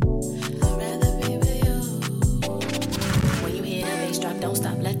 I'd rather be with you. When you hear the bass drop, don't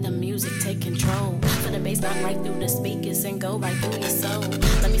stop, let the music take control. For the bass knock right through the speakers and go right through your soul.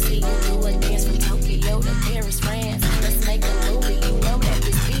 Let me see you do a dance from Tokyo to Paris, France. Let's make a movie, you know that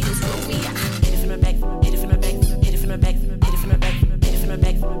this beat is movie. Hit it from the back, hit it from the back, hit it from the back, hit it from the back, hit it from the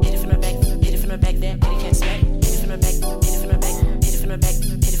back, hit it from the back, hit it from the back, that booty can't smack. Hit it from the back, hit it from the back, hit it from the back,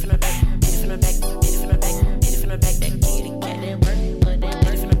 hit it from the back, hit it from the back, hit it from the back, hit it from the back, that kitty cat, that work, put that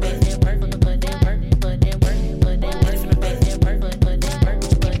work from the back, that work, put that work, put that work, put that work from the back, that work, put that work, put that work from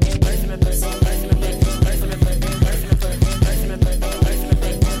the back, that work from the back, that work from the back, that work from the back, that work from the back, that work from the back, that work from the back, that work from the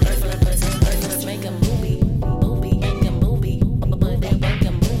back, that work from the back. Let's make a movie, make a movie, put that work,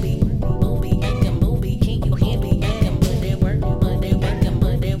 a movie, make a movie. Can you hear me? Make a put that work, put that work, put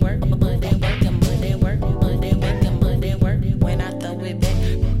that work, put that work, put that work, put that work, put that work. When I throw it back,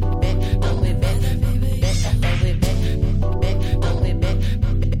 throw it back, throw it back, throw it back, throw it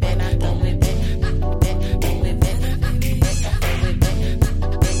back, and I throw it back, throw it back,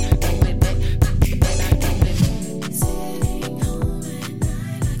 throw it back, throw it back, and I throw it back. Sitting home at night,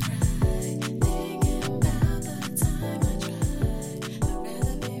 I cry, thinking about the time I tried. I'd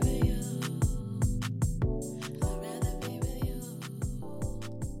rather be with you. I'd rather be with you.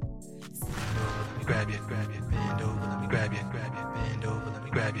 Grab it, bend over, let me grab it, bend over, let me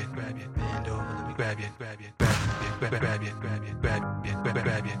grab it, bend over, let me grab it, grab it, grab it, bend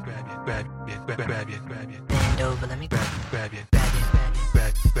over, let me grab it,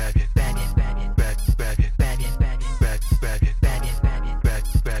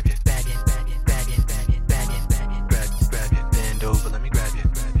 bend over,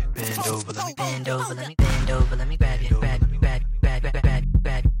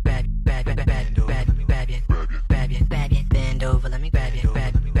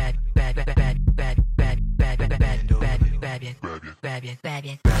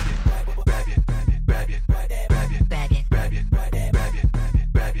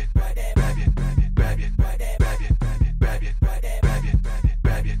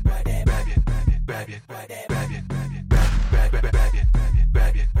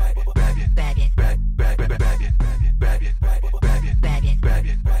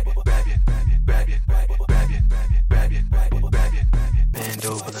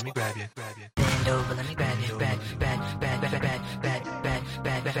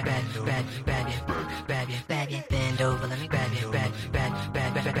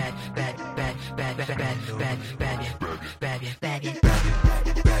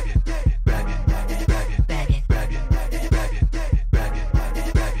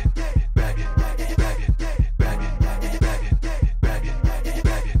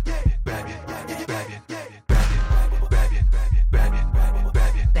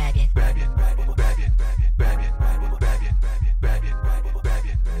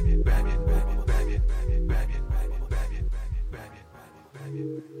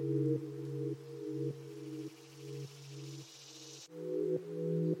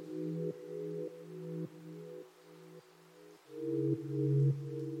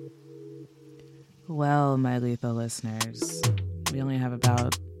 Well, my lethal listeners, we only have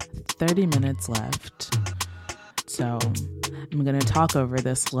about 30 minutes left. So I'm going to talk over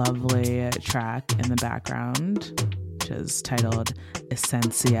this lovely track in the background, which is titled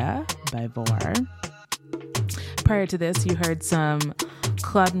Ascension by Vor. Prior to this, you heard some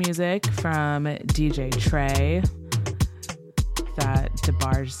club music from DJ Trey. That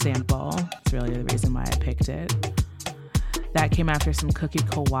DeBarge sample, it's really the reason why I picked it. That came after some Cookie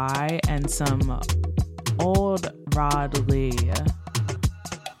Kawhi and some old Rod Lee.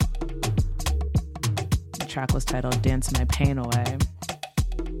 The track was titled Dance My Pain Away.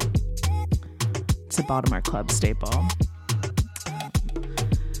 It's a Baltimore club staple.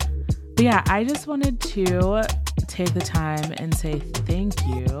 But yeah, I just wanted to take the time and say thank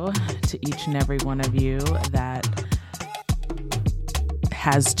you to each and every one of you that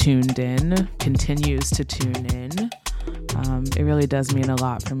has tuned in, continues to tune in. It really does mean a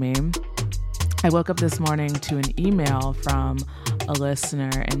lot for me. I woke up this morning to an email from a listener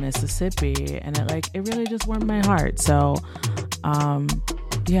in Mississippi, and it really just warmed my heart. So,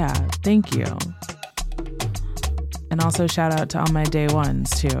 yeah, thank you. And also shout out to all my day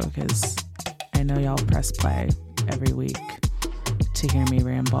ones too, because I know y'all press play every week to hear me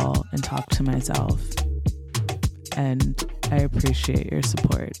ramble and talk to myself. And I appreciate your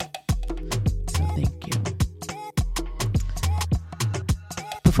support. So thank you.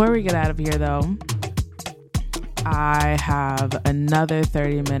 Before we get out of here, though, I have another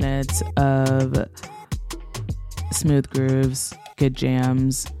 30 minutes of smooth grooves, good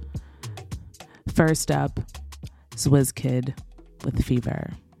jams. First up, Zwiz with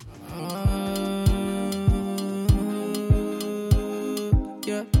Fever.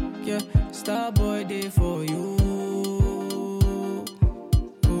 Yeah, Starboy day for you.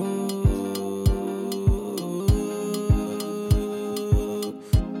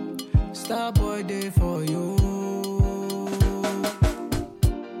 Starboy day for you.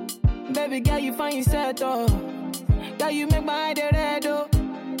 Baby girl, you find yourself though. Girl, you make my eye the red though.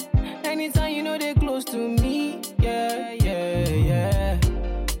 Anytime you know they close to me. Yeah.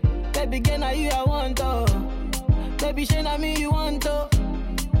 Baby girl, now you I want though. Baby, shey na me you want though.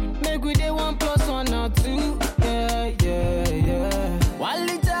 Make we day 1 + 1 or 2. Yeah. 1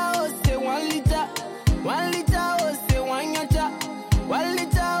 liter, oh say 1 liter. 1 liter, oh say 1 yacha. 1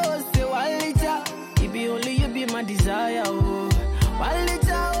 liter, oh say 1 liter. It be only you be my desire, oh. 1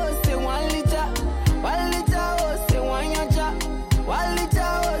 liter, oh say 1 liter. 1 liter, oh say 1 yacha. 1 liter,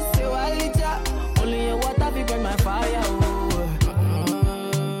 oh say 1 liter. Only your water be burn my fire, oh.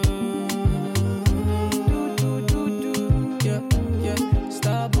 Yeah.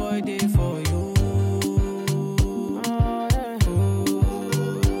 Starboy day for you.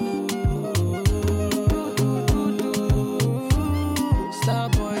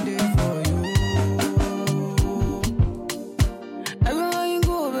 Starboy day for you. Everywhere you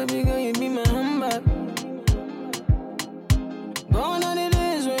go, baby girl, you be my handbag. Gone are the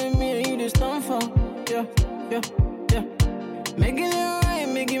days when me and you just stand for. Yeah. Making it right,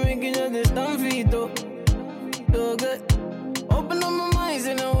 make it just the stand for it, though. So good. Open up my mind,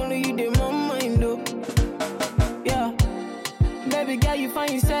 and only you did my mind, though. Yeah. Baby girl, you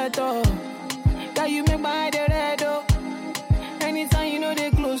find yourself, though. Girl, you make my eye the red, though. Anytime you know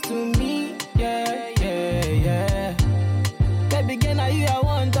they close to me. Yeah.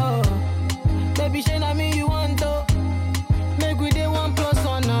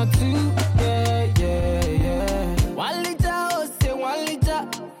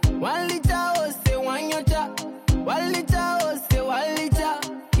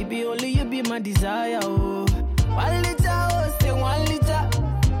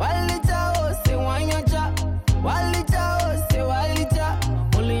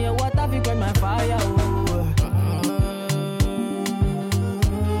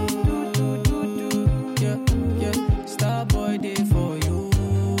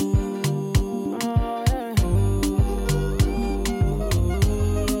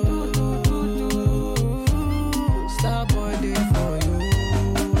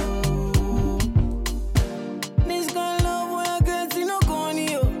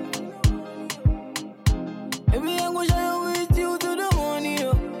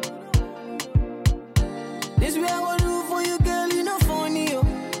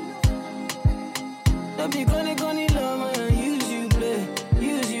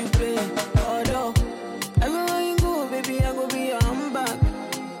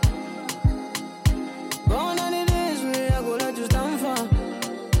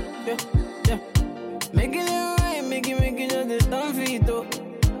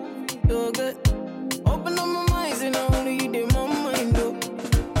 so good. Open up my mind, say now only you dey my mind, though.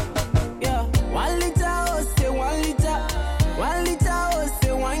 Yeah, 1 liter, oh, say 1 liter. 1 liter, oh,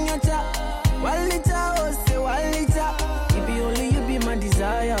 say 1 yacha. 1 liter, oh, say 1 liter. It be only you be my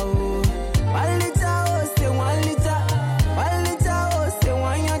desire, oh. 1 liter, oh, say 1 liter. 1 liter, oh, say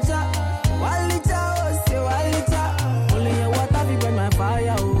 1 yacha. 1 liter, oh, say 1 liter. Only your water be burn my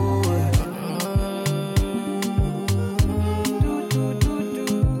fire, oh.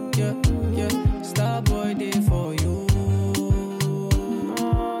 Boy, day for you.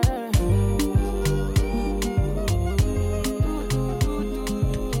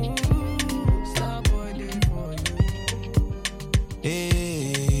 Star boy, day for you.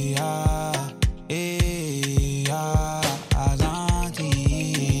 Hey, Azanti.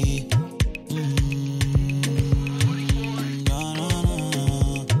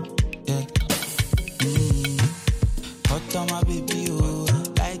 Hot on my baby, oh.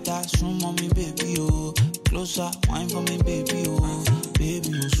 Like that, zoom on me, baby, oh. Closer, wine for me, baby, oh.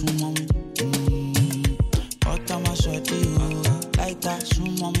 Baby, oh, zoom on me. Hot on my shorty, oh. Like that,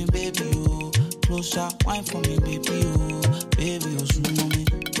 zoom on me, baby, oh. Closer, wine for me, baby, oh. Baby, oh, zoom on me.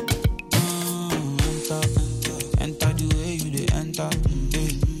 Enter the way you dey enter.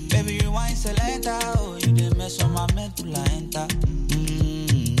 Hey. Baby, you wine selector, oh. You dey mess on my medulla, enter.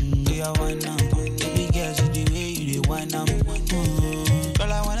 Yeah, wine now. Baby, girl, see the way you dey wine now.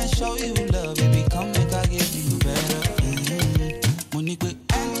 Girl, I wanna show you love, baby. Come make I give you better. Money quick,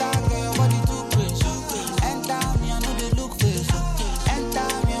 enter, girl, your body too crazy. Enter me, I know they look face. Enter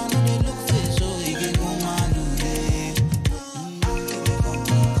me, I know they look face. So you can go man,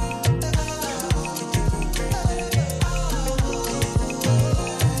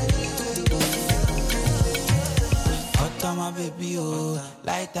 hot on my baby, oh.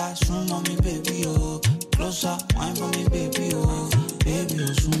 Like that, zoom on me, baby, oh. Closer, wine for me, baby, oh. Baby,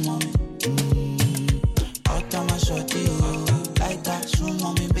 oh, zoom on me. Hot on my shorty, oh. Like that, zoom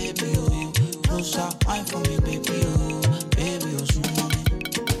on me, baby, oh. Closer, wine for me, baby, oh. Baby, oh, zoom on me.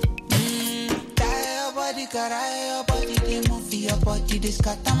 Die your body, carry your body, they move for your body, they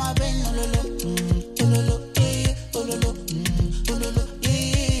scatter my brain, oh, lolo, oh, lolo, yeah, oh, lolo, oh, lolo,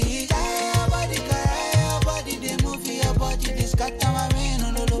 yeah. Die your body, carry your body, they move for your body, they scatter my brain,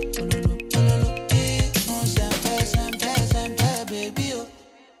 oh, lolo, oh, lolo, oh, lolo, yeah. Oh, sempe, baby, oh.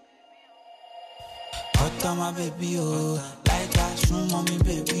 Hot on my baby, oh. Like that, zoom on me,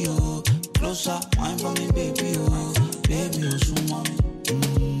 baby, oh. Closer, wine for me, baby, oh. Baby, oh, zoom on me.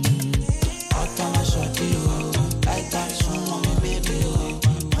 Hot on my shorty, oh. Like that, zoom on me, baby, oh.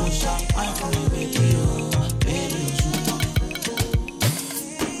 Closer, wine for me, baby, oh. Baby, oh, zoom on me.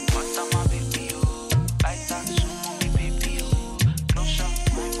 Hot on my baby, oh. Like that, zoom on me, baby, oh. Closer,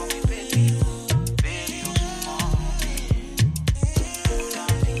 wine for me, baby, oh. Baby, oh, zoom on me.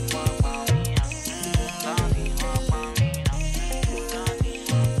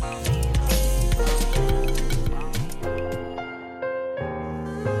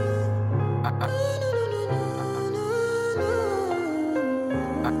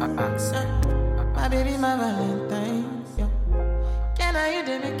 My baby, my Valentine, yo. Can I you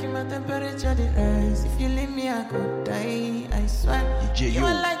they make my temperature the rise? If you leave me, I could die. I swear. You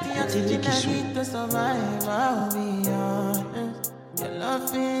are like the oxygen I need to survive. I'll be honest. Your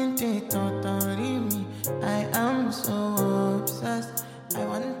love ain't it totally me. I am so obsessed. I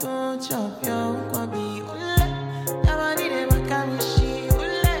want to chop your kwabi. Ule, your body they make a wishi.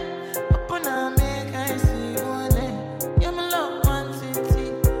 Ule, open up make I see. Ule, you're my love one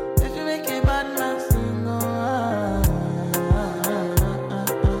city. If you make a bad man sing, go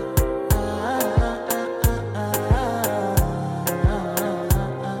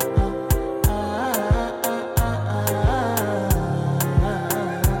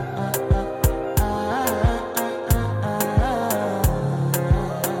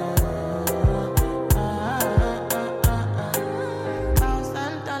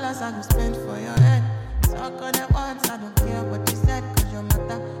 $1,000 I go spend for your head. Suck on it once, I don't care what you said. Cause your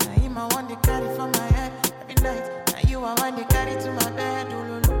matter, now him I want to carry for my head. Every night, now you I want to carry to my bed. Oh,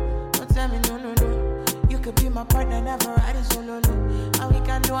 no, no. Don't tell me no, no, no. You could be my partner, never ride it solo, no. And we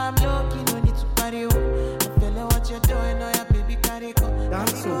can do, I'm lucky, no need to party, oh. I'm feeling what you're doing, oh yeah, baby, carry go.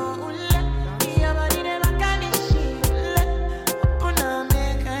 Dance, oh. Your body, they make a wishi. Open up,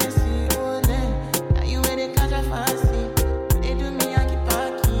 make I see, oh, now you ready, catch a fancy. They do me, I keep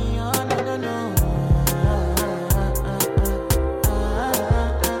talking, oh, no, no, no.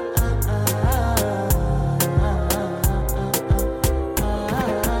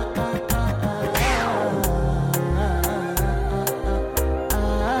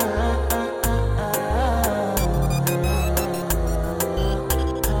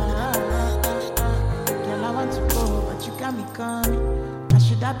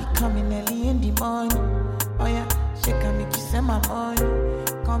 I be coming early in the morning. Oh yeah, she can make you send my money.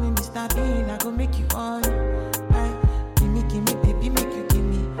 Call me Mr. Bean, I go make you on. Give me, baby, make you give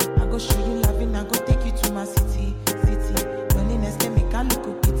me. I go show you loving, I go take you to my city. Loneliness can make a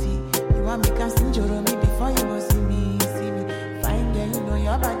look pity. You want me can sing Joromi before you go see me. Fine girl, you know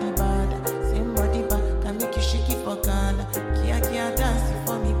your body bad. Same body bad, can make you shake it for Ghana. Kia dance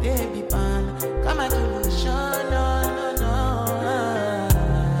for me, baby pan. Come and give me show, no.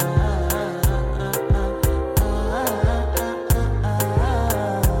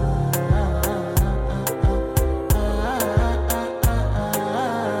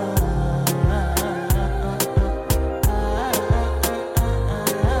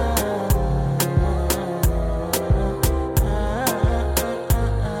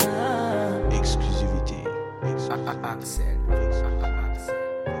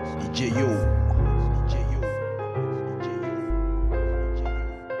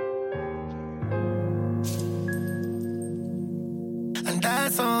 And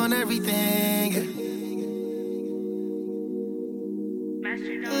that's on everything.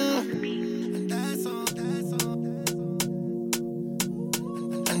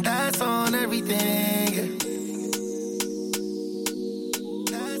 And that's on everything.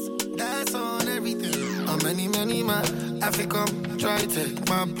 That's on everything. How many man I fi come try to take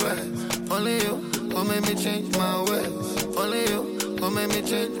my place. Only you will make me change my ways. Only you will make me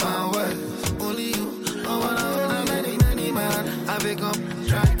change my ways. Only you, I wanna many man I fi come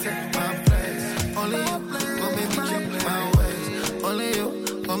try to take my place. Only you will make me change my ways. Only you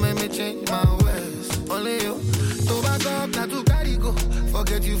will make me change my ways. Only you. To back up, not to carry go.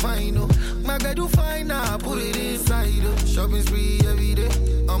 Forget you fine, no. My girl do fine now, put it inside. Shopping spree every day.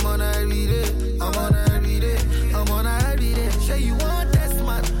 I'm on every day. I'm on every day. I'm on every day. Say you want test,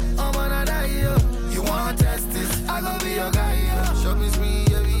 man. I'm on a die, yo. You want test this? I gon' be your guy, yo. Shopping spree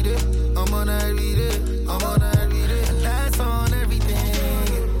every day. I'm on every day. I'm on every day. And that's on everything.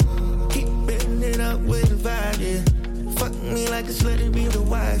 Keep bending it up with the vibe, yeah. Fuck me like a slut and be the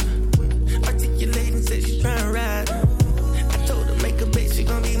wife. Articulating, said she's tryna ride. I told her make a bitch, she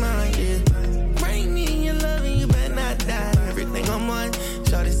gon' be mine, yeah. Bring me your love and you better not die. Everything I'm on,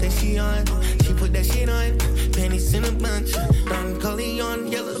 shawty say she on. She put that shit on, panties in a bunch. Don Corleone,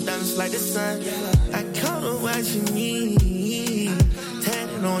 yellow diamonds like the sun. I caught her watching me.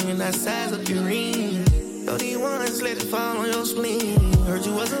 Tatted on you, that size of your ring. 31s, let it fall on your spleen. Heard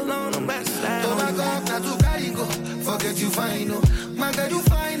you was alone, I'm back to slide. Oh my God, not too carry go. Forget you fine, no. My girl, you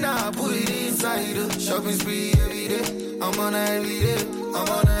fine now, put it inside. Shopping spree every day. I'm on every day. I'm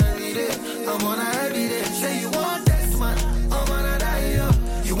on every day. I'm on every day. Say you want test, man. I'm on a die, yo.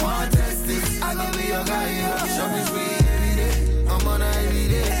 You want test this? I gon' be your guy, yo. Shopping spree every day. I'm on every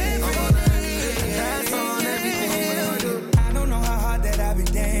day. I'm on every day. That's on everything. I don't know how hard that I be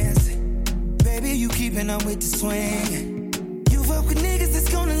dancing. Baby, you keeping up with the swing. You fuck with niggas that's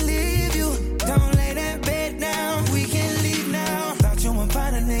gonna leave you. Don't lay that bed down. We can leave now. Thought you would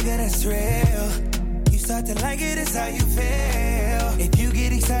find a nigga that's real. You start to like it, it's how you feel. If you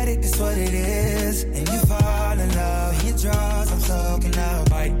get excited, that's what it is. And you fall in love. In your drawers, I'm soaking up.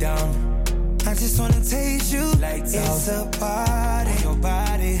 Bite down. I just wanna taste you. Lights it's out. A party. On your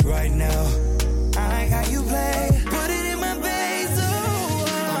body right now. I like how you play. Put it in my face. Oh,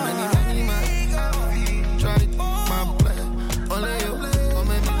 many man. Try to my plan. Only you will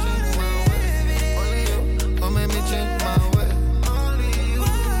make me change my way. Only you will make me change my way. Only you.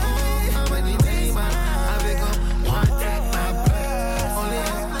 How many man I become one that my plan. Only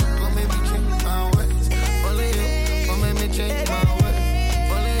you will make me change my ways. Only you will make me change my way.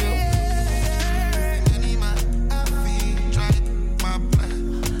 Only you. Any man I feel try my plan.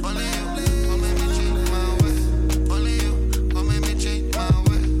 Only you will make me change my way. Only you will make me change my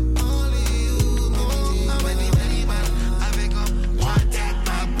way. Only you. How many man I become one that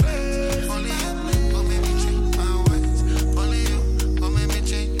my plan. Only you will make me change my ways. Only you will make me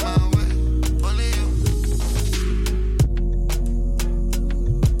change my way. Only you.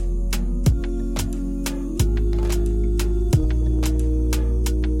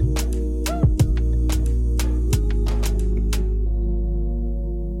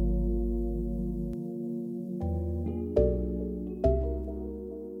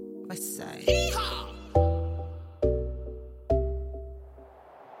 West side.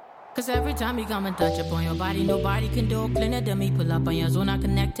 Cause every time you come and touch up on your body, nobody can do it cleaner than me. Pull up on your zone, I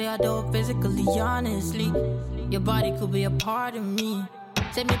connect to your door physically, honestly. Your body could be a part of me.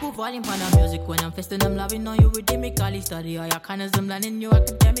 Say me put volume on the music when I'm fisting, I'm loving on you rhythmically. Study all your kindness, I'm learning you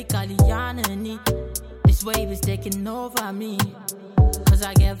academically, honestly. This wave is taking over me. Cause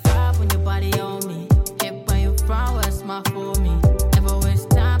I get vibe when your body on me. Hip when you from, what's my for me. Never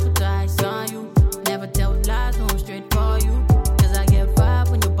waste time.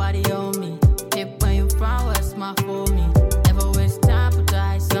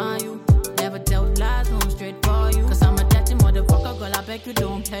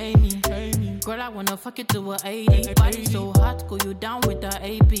 Girl, I wanna fuck you to a 80. Body so hot, go you down with the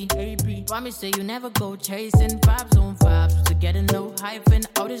AP. Promise say you never go chasing vibes on vibes. To get a no hyphen.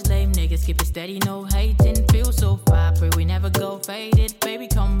 All these lame niggas keep it steady, no hating. Feel so fire, pray we never go faded. Baby,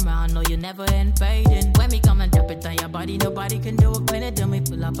 come round, no, you never end fading. When we come and drop it on your body, nobody can do it. Clean it, then we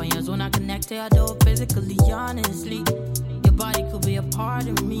pull up on your zone. I connect to your door physically, honestly. Your body could be a part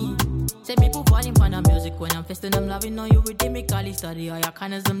of me. Say people falling for the music when I'm fisting, I'm loving on you rhythmically. Study all your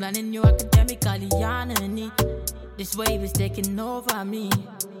kindness, I'm learning you academically. Yanni, this wave is taking over me.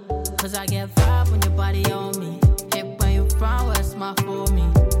 Cause I get vibe when your body on me. Hip when you from, what's my for me?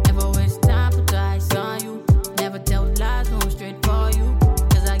 Never waste time, put the ice on you. Never tell lies, no straight for you.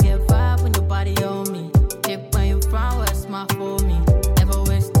 Cause I get vibe when your body on me. Hip when you from, what's my for me? Never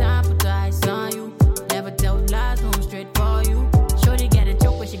waste time, put the ice on you. Never tell lies, no straight for you. Shorty get a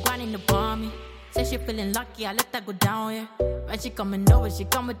joke when she grinding upon me. Say she feeling lucky, I let that go down, yeah. When she coming over, she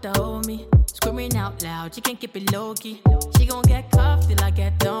come with the homie. Screaming out loud, she can't keep it low-key. She gon' get cuffed till I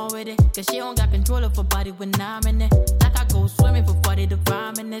get done with it. Cause she don't got control of her body when I'm in it. Like I go swimming for 40 to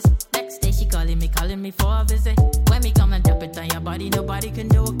 5 minutes. Next day she calling me for a visit. When we come and drop it on your body, nobody can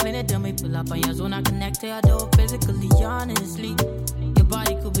do it. Clean it, then we pull up on your zone. I connect to your door physically, honestly. Your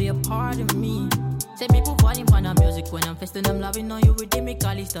body could be a part of me. Say people falling for the music when I'm fisting, I'm loving on you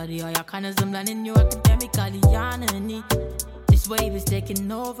rhythmically. Study all your kindness, I'm learning you academically. Yanni, this wave is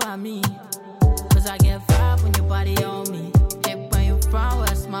taking over me. Cause I get vibe when your body on me. Hip when you from,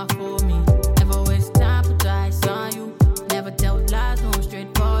 what's my for me? Never waste time, put the ice on you. Never tell lies, no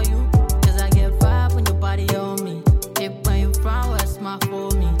straight for you. Cause I get vibe when your body on me. Hip when you from, what's my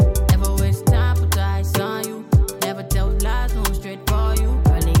for me? Never waste time, put the ice on you. Never tell lies, no straight for you.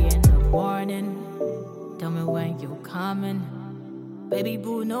 Early in the morning, tell me when you coming. Baby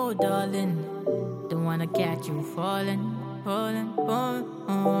boo, no darling. Don't wanna catch you falling. Falling, falling,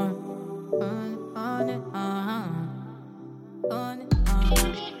 on it, on it,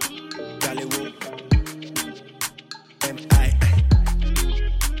 Hollywood. M.I.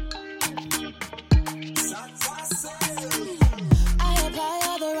 I apply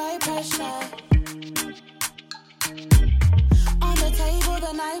all the right pressure. On the table,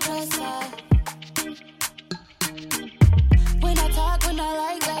 the night pressure. When I talk, when I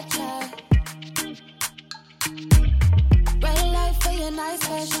like lecture. Red light for your night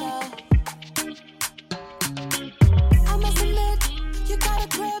special. I must admit, you got a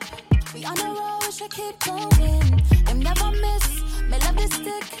grip. We on the road, we should keep going. And never miss, me love this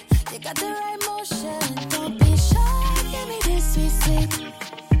stick. You got the right motion. Don't be shy, give me this sweet, sweet.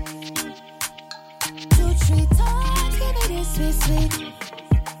 2-3 times, give me this sweet, sweet.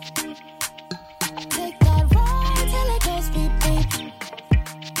 Take that ride till it goes beep, beep.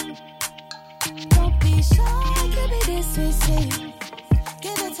 Don't be shy, give me this sweet, sweet.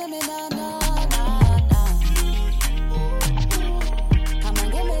 Give it to me now, now, now, now. Come on,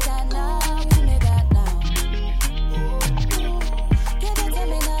 give me that now, give me that now. Give it to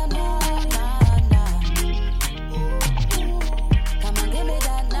me now, now, now, now. Come on, give me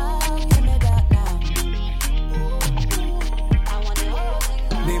that now, give me that now. I want the whole thing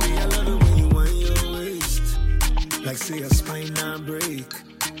now. Baby, I love it when you wind your waist. Like say a spine not break.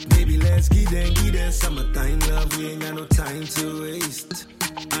 Baby, let's get that summertime love. We ain't got no time to waste.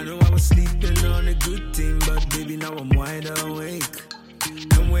 I know I was sleeping on a good thing, but baby, now I'm wide awake.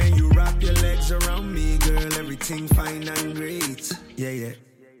 And when you wrap your legs around me, girl, everything fine and great. Yeah, yeah.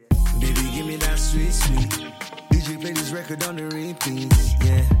 Baby, give me that sweet, sweet. DJ play this record on the repeat.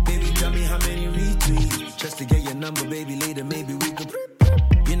 Yeah. Baby, tell me how many retweets. Just to get your number, baby, later maybe we could.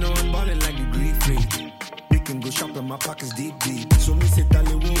 You know I'm ballin' like the Greek freak. We can go shopping, my pockets deep, deep. So me say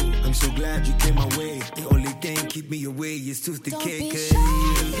Hollywood, I'm so glad you came my way. The only thing keep me away is tooth decay. Don't be shy,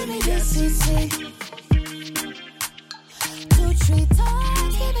 give me this sweet, sweet. 2-3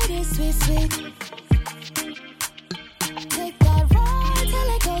 times, give me this sweet, sweet. Take that ride till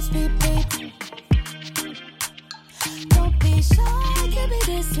it goes beep, beep. Don't be shy, give me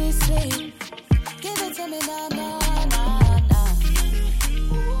this sweet, sweet. Give it to me now, now, now, now.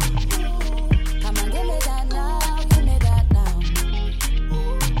 Come on, give me that now, give me that now.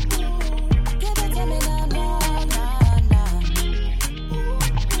 Give it to me now, now, now, now.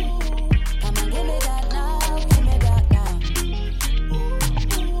 Come on, give me that now, give me that now.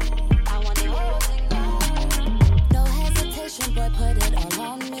 I want the whole thing now. No hesitation, boy, put it all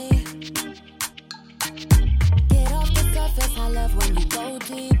on me. Get off the surface, I love when you go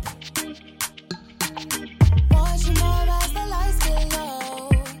deep. Boy,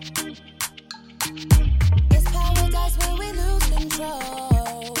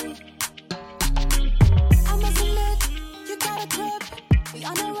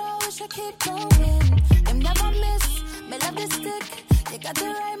 keep going. Them never miss, me love the stick. You got the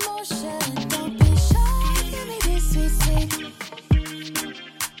right motion. Don't be shy, give me this sweet, sweet.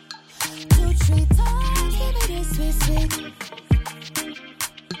 2-3 times, give me this sweet, sweet.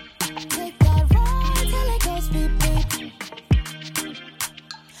 Take that ride till it goes beep, beep.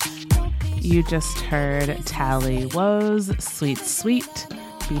 You just heard Tally Woe's Sweet Sweet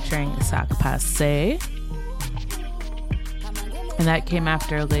featuring Sac Passe. And that came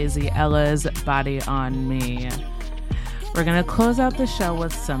after Lazy Ella's Body on Me. We're going to close out the show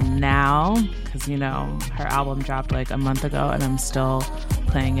with some Now, because, you know, her album dropped like a month ago and I'm still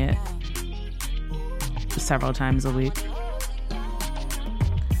playing it several times a week.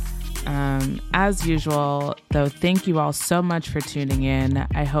 As usual, though, thank you all so much for tuning in.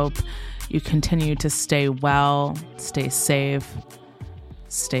 I hope you continue to stay well, stay safe,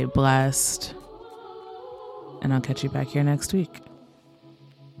 stay blessed, and I'll catch you back here next week.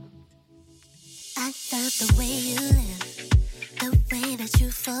 I love the way you live, the way that you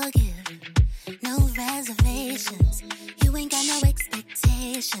forgive. No reservations, you ain't got no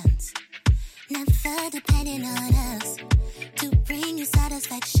expectations. Never depending on us to bring you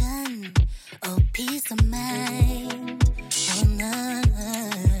satisfaction or peace of mind. Oh, no, no.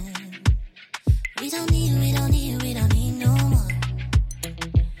 We don't need no more.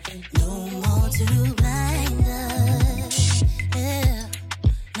 No more to blind us. Yeah.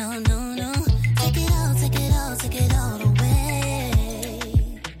 No, no, no. Take it all away.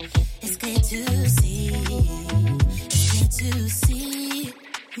 It's clear to see.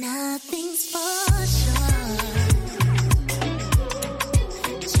 Nothing's for sure.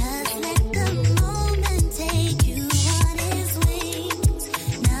 Just let the moment take you on its wings.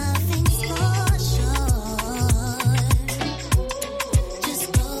 Nothing's for sure. Just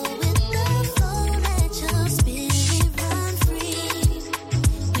go with the flow, let your spirit run free.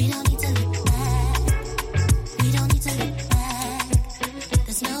 We don't need to look back.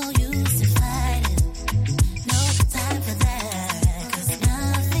 There's no use in fighting. No time for that. 'Cause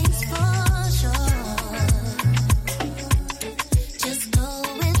nothing's for sure. Just go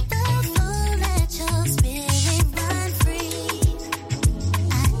with the flow, let your spirit run free.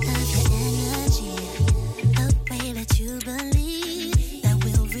 I love your energy, the way that you believe that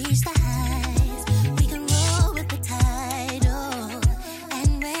we'll reach the heights. We can roll with the tide, oh. And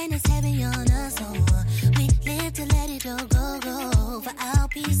when it's heavy on us, oh, we live to let it go for our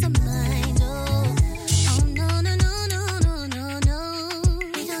peace of mind, oh. Oh, no, no, no, no, no, no, no.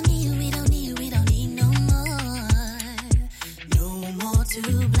 We don't need no more. No more to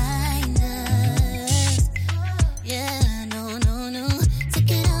blind us. Yeah, no, no, no.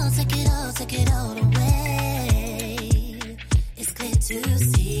 Take it all away. It's clear to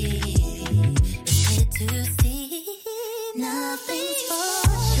see.